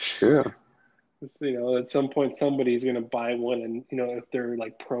 that's true. At some point somebody's gonna buy one, and if they're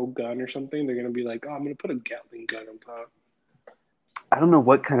like pro gun or something, they're gonna be like, "Oh, I'm gonna put a Gatling gun on top." I don't know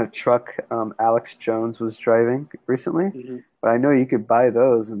what kind of truck Alex Jones was driving recently, but I know you could buy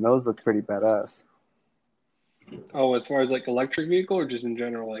those, and those look pretty badass. Oh, as far as like electric vehicle or just in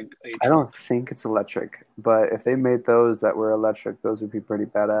general, like I don't think it's electric, but if they made those that were electric, those would be pretty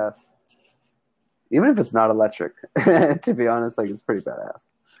badass. Even if it's not electric, to be honest, like it's pretty badass.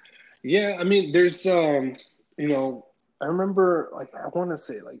 Yeah, I mean, there's I remember like I want to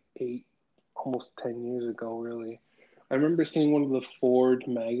say like almost 10 years ago, really. I remember seeing one of the Ford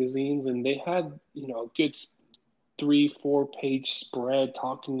magazines, and they had a good 3-4 page spread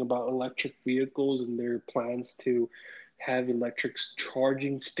talking about electric vehicles and their plans to have electric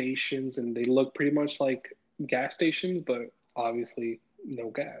charging stations, and they look pretty much like gas stations, but obviously no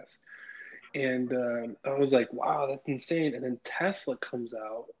gas. And I was like, wow, that's insane. And then Tesla comes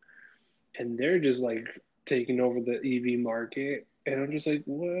out, and they're just like taking over the EV market. And I'm just like,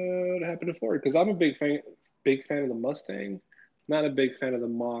 what happened to Ford? Because I'm a big fan of the Mustang, not a big fan of the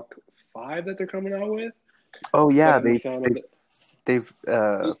Mach 5 that they're coming out with. Oh yeah, they've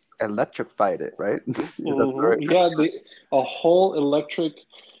electrified it, right? Yeah, a whole electric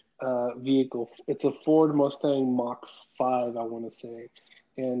vehicle. It's a Ford Mustang Mach 5, I want to say.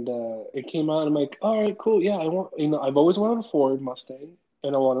 And it came out, and I'm like, all right, cool. Yeah, I've always wanted a Ford Mustang,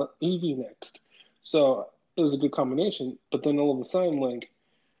 and I want an EV next. So it was a good combination. But then all of a sudden, like,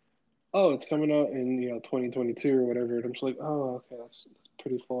 oh, it's coming out in 2022 or whatever. And I'm just like, oh, okay, that's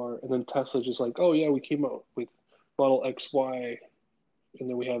pretty far. And then Tesla's just like, oh yeah, we came out with Model XY, and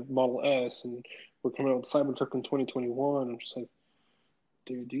then we have Model S, and we're coming out with Cybertruck in 2021. I'm just like,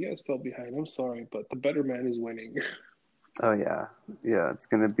 dude, you guys fell behind. I'm sorry, but the better man is winning. Oh yeah, it's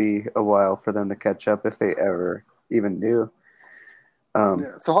gonna be a while for them to catch up if they ever even do.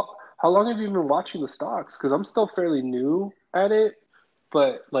 Yeah. So how long have you been watching the stocks? Because I'm still fairly new at it,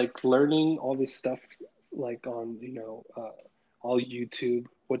 but like learning all this stuff, like on all YouTube.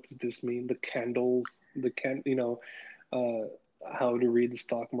 What does this mean? The candles, how to read the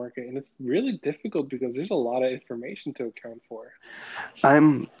stock market, and it's really difficult because there's a lot of information to account for.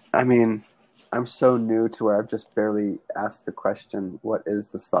 I'm so new to where I've just barely asked the question, what is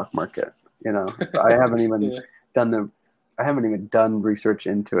the stock market? So I haven't even done research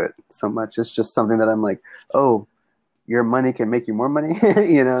into it so much. It's just something that I'm like, oh, your money can make you more money,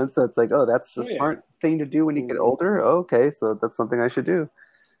 So it's like, oh, that's the smart thing to do when you get older. Oh, okay, so that's something I should do.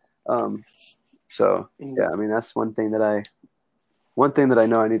 That's one thing that I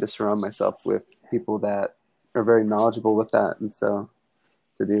know I need to surround myself with people that are very knowledgeable with that, and so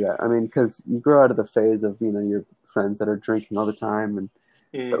to do that. I mean, because you grow out of the phase of your friends that are drinking all the time and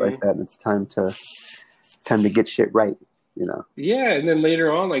shit like Hmm. that. It's time to get shit right, you know. Yeah, and then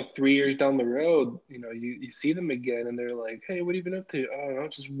later on, like 3 years down the road, you see them again, and they're like, "Hey, what have you been up to?" "Oh, I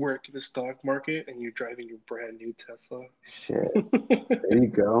just work in the stock market," and you're driving your brand new Tesla. Shit. There you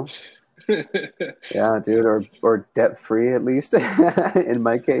go. Yeah, dude, or debt free at least in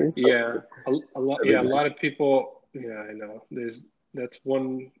my case. Like, Yeah, a lot. that'd Yeah, be a nice. lot of people. Yeah, I know. That's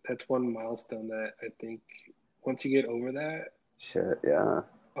one milestone that I think once you get over that, Shit, yeah.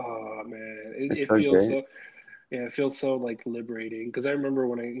 oh man, It's it so feels great. so. Yeah, it feels so like liberating because I remember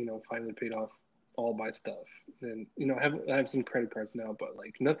when I finally paid off all my stuff, and I have some credit cards now, but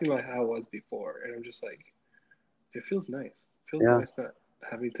like nothing like how it was before, and I'm just like, it feels nice. It feels Yeah, nice not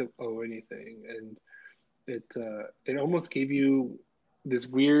having to owe anything, and it almost gave you this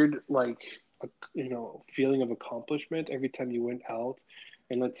weird like feeling of accomplishment every time you went out,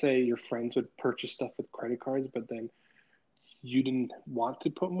 and let's say your friends would purchase stuff with credit cards, but then you didn't want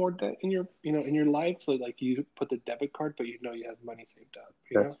to put more debt in your life, so like you put the debit card, but you have money saved up.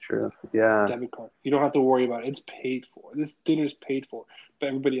 that's true. Yeah, Debit card, you don't have to worry about it. It's paid for. This dinner's paid for, but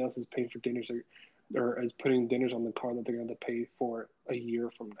everybody else is paying for dinners, or is putting dinners on the card that they're going to pay for a year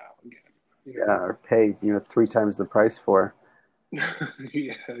from now again. You yeah. Or pay, 3 times the price for. Yeah,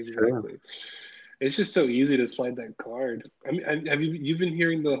 It's true. exactly. It's just so easy to slide that card. I mean, have you've been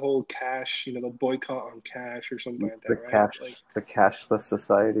hearing the whole cash, the boycott on cash or something like The that, right? Like, cashless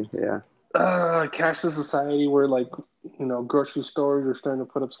society. Yeah, cashless society where like grocery stores are starting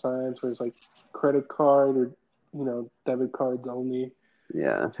to put up signs where it's like credit card or debit cards only.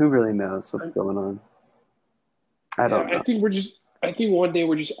 yeah. Who really knows what's I, going on? I yeah, don't I know. think I think one day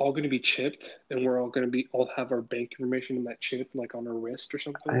we're just all going to be chipped, and we're all going to be all have our bank information in that chip, like on our wrist or I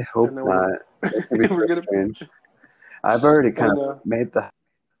something, hope and then not. That's gonna be we're so gonna. strange. I've already I kind of know. made the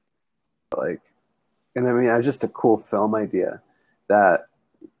like, and I mean, it's just a cool film idea that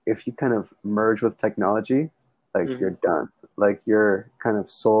if you kind of merge with technology, like Hmm. you're done. Like your kind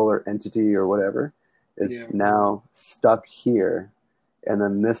of soul or entity or whatever is Yeah. now stuck here, and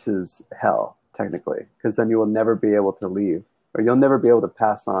then this is hell technically, because then you will never be able to leave, or you'll never be able to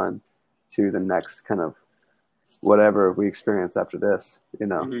pass on to the next kind of whatever we experience after this.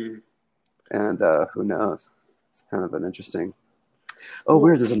 Hmm. And who knows? It's kind of an interesting. Oh,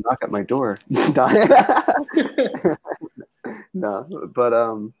 weird! There's a knock at my door. No, but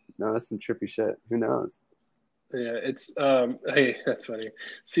no, that's some trippy shit. Who knows? Yeah, it's hey, that's funny.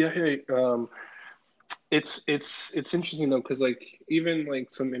 See, it's interesting though because like even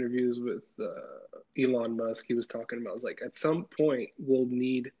like some interviews with Elon Musk, he was talking about was like at some point we'll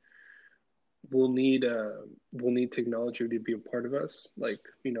need uh we'll need technology to be a part of us, like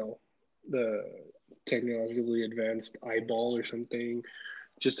the technologically advanced eyeball or something,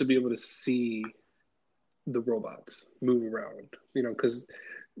 just to be able to see the robots move around. Because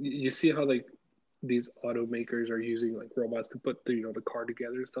you see how like these automakers are using like robots to put the car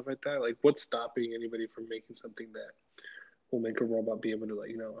together and stuff like that. Like, what's stopping anybody from making something that will make a robot be able to,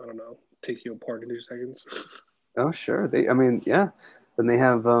 like, I don't know, take you apart in 2 seconds? Oh, sure. I mean, yeah. Then they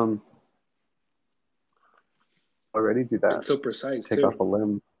have already do that. It's so precise Take off too. a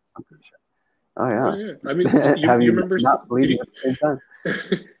limb. Oh Oh yeah. yeah, I mean, Have you you remember? not Did bleeding at the same time?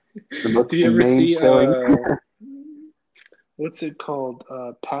 The did most you ever humane see killing. what's it called?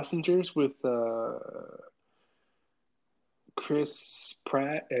 Passengers with Chris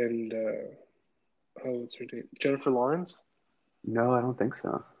Pratt and oh, what's her name? Jennifer Lawrence. No, I don't think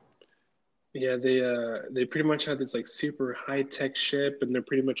so. Yeah, they pretty much have this like super high tech ship, and they're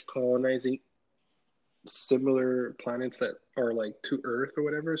pretty much colonizing similar planets that are like to Earth or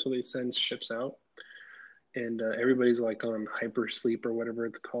whatever. So they send ships out, and everybody's like on hyper sleep or whatever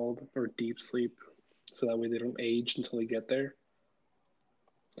it's called, or deep sleep, so that way they don't age until they get there,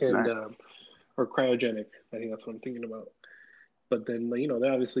 and Nice. or cryogenic. I think that's what I'm thinking about. But then, like, they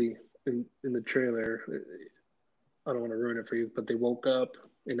obviously in the trailer, I don't want to ruin it for you, but they woke up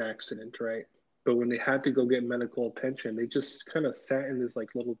in accident, right? But when they had to go get medical attention, they just kind of sat in this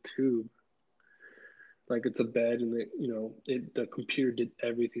like little tube, like it's a bed, and the computer did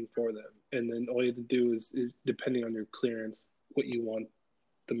everything for them, and then all you have to do is depending on your clearance, what you want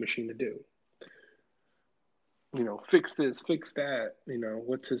the machine to do. Fix this, fix that.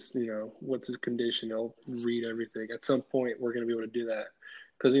 What's his condition? It'll read everything. At some point, we're gonna be able to do that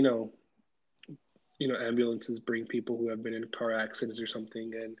because ambulances bring people who have been in car accidents or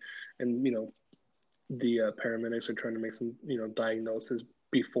something, and the paramedics are trying to make some diagnosis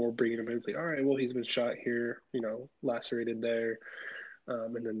before bringing him in. It's like, all right, well, he's been shot here, lacerated there,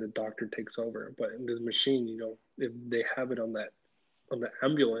 and then the doctor takes over. But in this machine, if they have it on the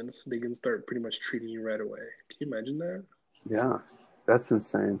ambulance, they can start pretty much treating you right away. Can you imagine that? Yeah, That's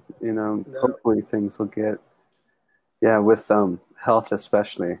insane. No. Hopefully things will get, yeah, with health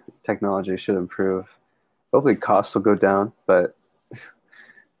especially, technology should improve. Hopefully costs will go down, but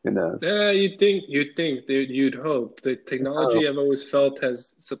who knows? Yeah, you'd think, dude. You'd hope. The Oh, technology I've always felt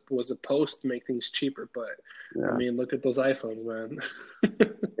was supposed to make things cheaper, but I yeah, mean, look at those iPhones, man.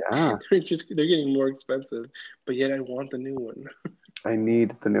 yeah. They're getting more expensive, but yet I want the new one. I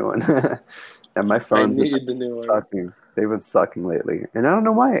need the new one. And my I phones have been need the new one. sucking. They've been sucking lately, and I don't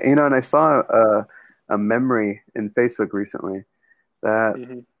know why. And I saw a memory in Facebook recently that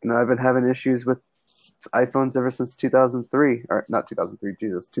Hmm. I've been having issues with iPhones ever since 2003, or not 2003,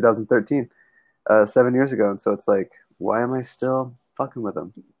 Jesus, 2013, 7 years ago. And so it's like, why am I still fucking with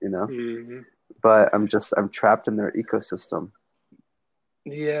them? You know? Hmm. But I'm trapped in their ecosystem.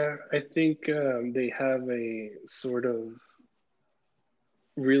 Yeah, I think they have a sort of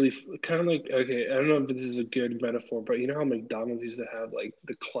really kind of like, okay, I don't know if this is a good metaphor, but you know how McDonald's used to have like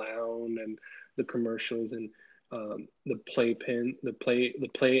the clown and the commercials and the playpen, the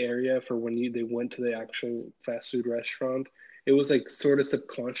play area for when they went to the actual fast food restaurant. It was like sort of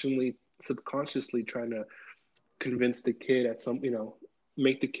subconsciously trying to convince the kid at some,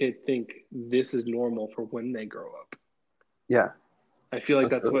 make the kid think this is normal for when they grow up. Yeah, I feel like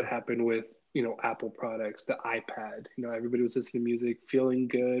that's what absolutely. happened with, Apple products, the iPad. Everybody was listening to music, feeling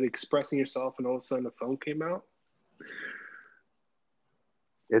good, expressing yourself, and all of a sudden the phone came out.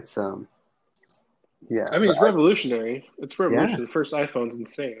 It's yeah, I mean, but it's revolutionary. It's yeah, revolutionary. The first iPhone's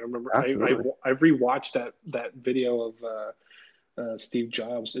insane. I remember absolutely. I've rewatched that video of Steve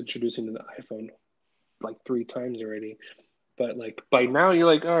Jobs introducing the iPhone like 3 times already. But like by now, you're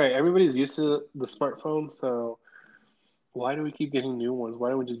like, all right, everybody's used to the smartphone, so why do we keep getting new ones? Why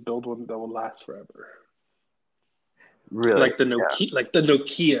don't we just build one that will last forever? Really, Like the Nokia, like the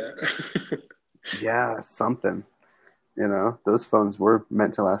Nokia. yeah, something. Those phones were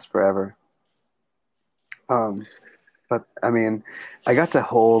meant to last forever. Um, but I mean, I got to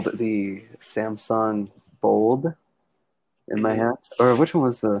hold the Samsung Fold in my Hmm. hand, or which one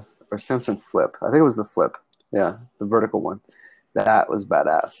was or Samsung Flip? I think it was the Flip. Yeah, the vertical one. That was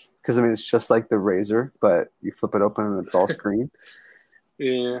badass. Because I mean, it's just like the Razor, but you flip it open and it's all screen.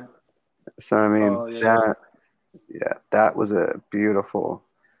 Yeah. So I mean, Oh yeah. that was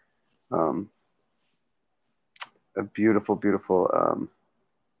um, a beautiful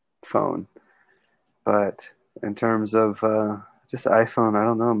phone. But in terms of just iPhone, I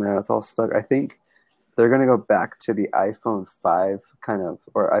don't know, man. It's all stuck. I think they're gonna go back to the iPhone 5 kind of,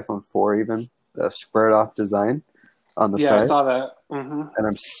 or iPhone 4 even, the squared off design on the Yeah, I side, saw that. Hmm. and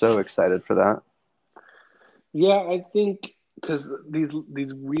I'm so excited for that. Yeah, I think because these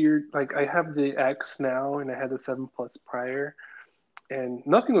weird, like I have the X now and I had the 7 Plus prior, and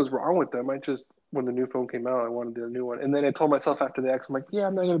nothing was wrong with them. I just when the new phone came out, I wanted the new one, and then I told myself after the X, I'm like, yeah,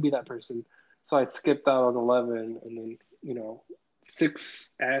 I'm not gonna be that person. So I skipped out on 11, and then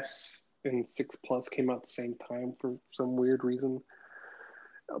 6S and 6 Plus came out at the same time for some weird reason.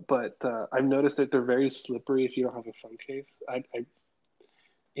 But I've noticed that they're very slippery if you don't have a phone case.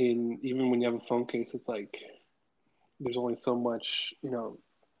 Even when you have a phone case, it's like there's only so much,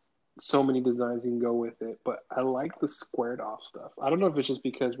 so many designs you can go with it. But I like the squared off stuff. I don't know if it's just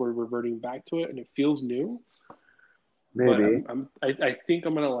because we're reverting back to it and it feels new, but Maybe, I think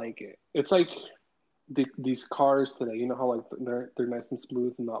I'm gonna like it. It's like these cars today. You know how like they're nice and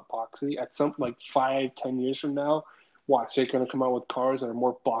smooth and not boxy. At some like 5-10 years from now, watch they're gonna come out with cars that are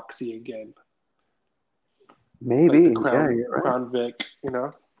more boxy again, like the maybe, yeah, Crown you're right. Crown Vic.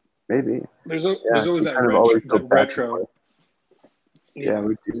 Maybe, yeah. There's always We that kind of always go back and retro. forth. Yeah,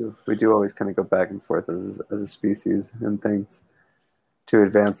 Yeah, we do always kind of go back and forth as a species and things to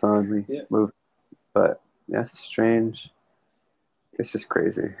advance on. We yeah. move, but yeah, it's strange. It's just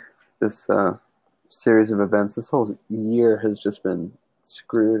crazy. This series of events, this whole year has just been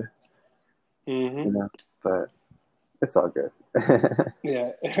screwed, you Hmm. know. But it's all good.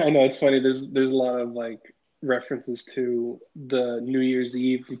 Yeah, I know it's funny. There's a lot of like references to the New Year's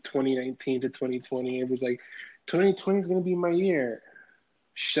Eve from 2019 to 2020. It was like 2020 is gonna be my year.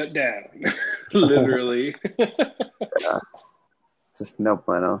 Shut down, literally. Yeah, just no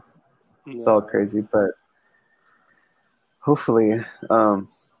bueno. It's all No. crazy, but hopefully, it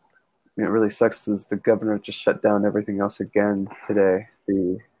really sucks is the governor just shut down everything else again today.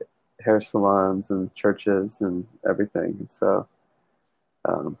 The hair salons and churches and everything. And so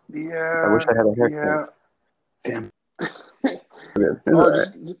um, I wish Yeah, I had a haircut. yeah. Damn, it's all Oh,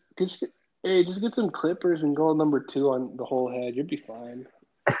 right. just get some clippers and go number two on the whole head. You'll be fine.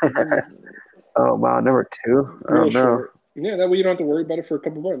 You'll be, Oh wow, number two. Oh real no. short. Yeah, that way you don't have to worry about it for a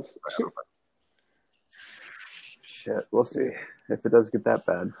couple months. shit. We'll see if it does get that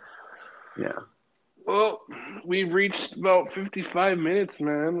bad. Yeah. Well, we've reached about 55 minutes,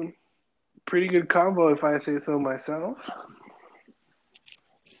 man. Pretty good combo, if I say so myself.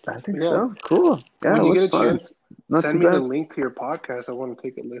 I think so. Cool. Yeah, when it you was get a fun. chance, Not send too me the bad. link to your podcast. I want to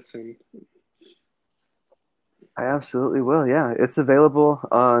take a listen. I absolutely will. Yeah, it's available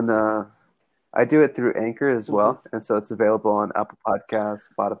on. I do it through Anchor as Mm-hmm. well, and so it's available on Apple Podcasts,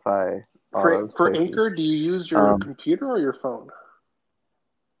 Spotify, all those For places. Anchor, do you use your Um, computer or your phone?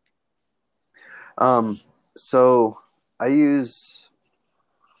 so I use.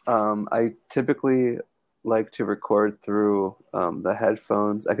 I typically like to record through the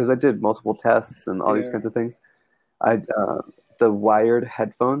headphones because I did multiple tests and all these Yeah. kinds of things. The wired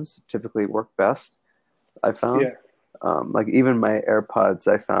headphones typically work best. I found. Yeah. Like even my AirPods,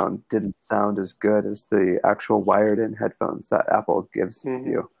 I found didn't sound as good as the actual wired-in headphones that Apple gives Mm-hmm.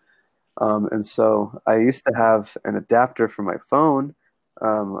 you. And so I used to have an adapter for my phone.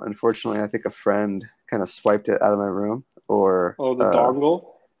 Unfortunately, I think a friend kind of swiped it out of my room, Oh, the dongle?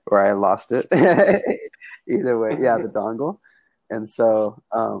 or I lost it. Either way, yeah, the dongle. And so,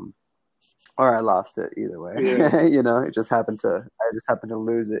 or I lost it. Either way, Yeah. it just happened to. I just happened to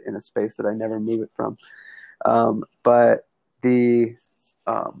lose it in a space that I never move it from. But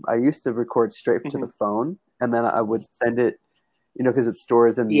I used to record straight to the phone, and then I would send it, because it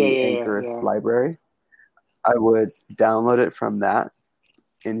stores in the Anchor library. I would download it from that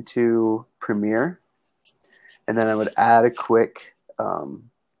into Premiere, and then I would add a quick,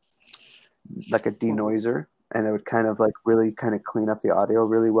 like a denoiser, and it would kind of like really kind of clean up the audio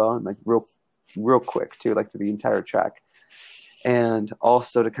really well and like real quick too, like to the entire track. And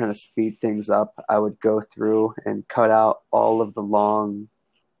also to kind of speed things up, I would go through and cut out all of the long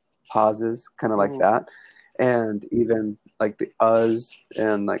pauses, kind of like that. And even like the uhs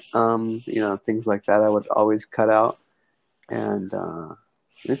and like, things like that, I would always cut out. And I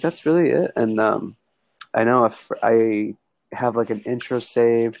think that's really it. And I know if I have like an intro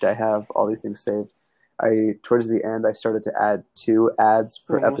saved, I have all these things saved. Towards the end, I started to add 2 ads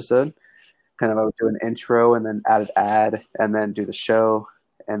per episode. Kind of, I would do an intro and then add an ad and then do the show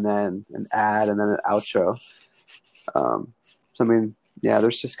and then an ad and then an outro. So, I mean, yeah,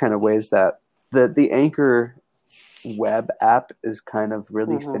 there's just kind of ways that the Anchor web app is kind of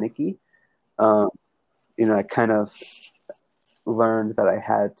really finicky. I kind of learned that I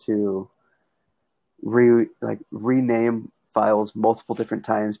had to rename files multiple different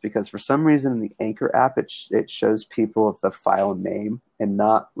times because for some reason in the Anchor app it shows people the file name and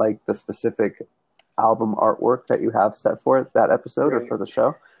not like the specific album artwork that you have set for that episode or for the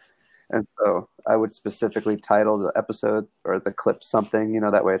show. And so I would specifically title the episode or the clip something,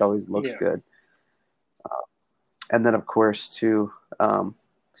 that way it always looks good. And then of course too,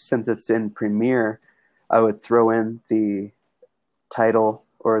 since it's in Premiere, I would throw in the title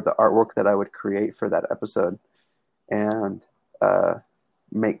or the artwork that I would create for that episode and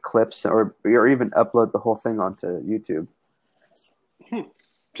make clips or even upload the whole thing onto YouTube.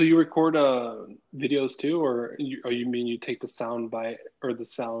 So you record videos too, or you mean you take the sound bite or the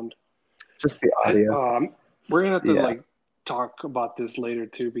sound? Just the audio. We're gonna have to talk about this later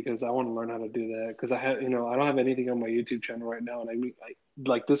too because I want to learn how to do that because I don't have anything on my YouTube channel right now, and I mean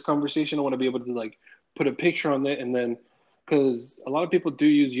like this conversation I want to be able to like put a picture on it and then because a lot of people do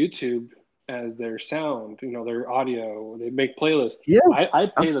use YouTube as their sound, their audio. They make playlists. Yeah, I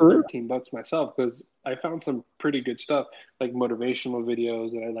pay absolutely. the $13 myself because I found some pretty good stuff, like motivational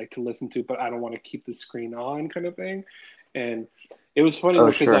videos that I like to listen to, but I don't want to keep the screen on, kind of thing. And it was funny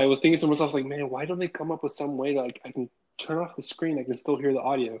because I was thinking to myself, like, man, why don't they come up with some way that I can turn off the screen, I can still hear the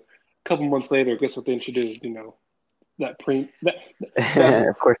audio. A couple months later, guess what they introduced? That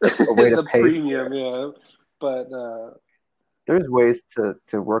of course, that's a way to the pay premium, yeah. But there's ways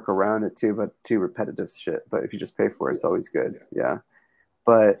to work around it too, but too repetitive shit. But if you just pay for it, it's always good. Yeah.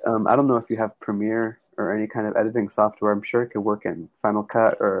 But I don't know if you have Premiere or any kind of editing software. I'm sure it could work in Final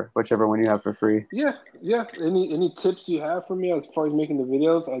Cut or whichever one you have for free. Yeah. Any tips you have for me as far as making the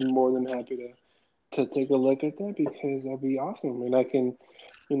videos? I'm more than happy to take a look at that because that'd be awesome, and I can,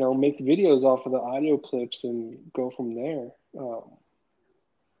 make videos off of the audio clips and go from there.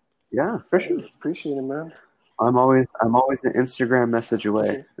 Yeah, for sure. Appreciate it, man. I'm always an Instagram message away.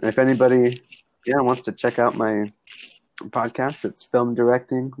 Okay. And if anybody, wants to check out my podcast, it's Film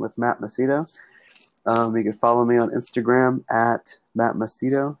Directing with Matt Macedo. You can follow me on Instagram at Matt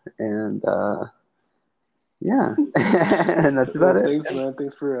Macedo, and and that's about it. Thanks, man.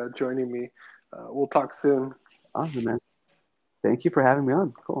 Thanks for joining me. We'll talk soon. Awesome, man. Thank you for having me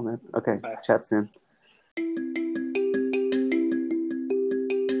on. Cool, man. Okay, bye. Chat soon.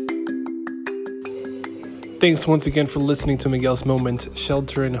 Thanks once again for listening to Miguel's Moment,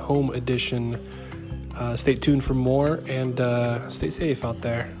 Shelter in Home Edition. Stay tuned for more, and stay safe out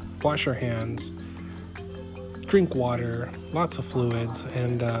there. Wash your hands. Drink water, lots of fluids,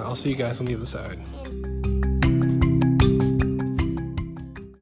 and I'll see you guys on the other side.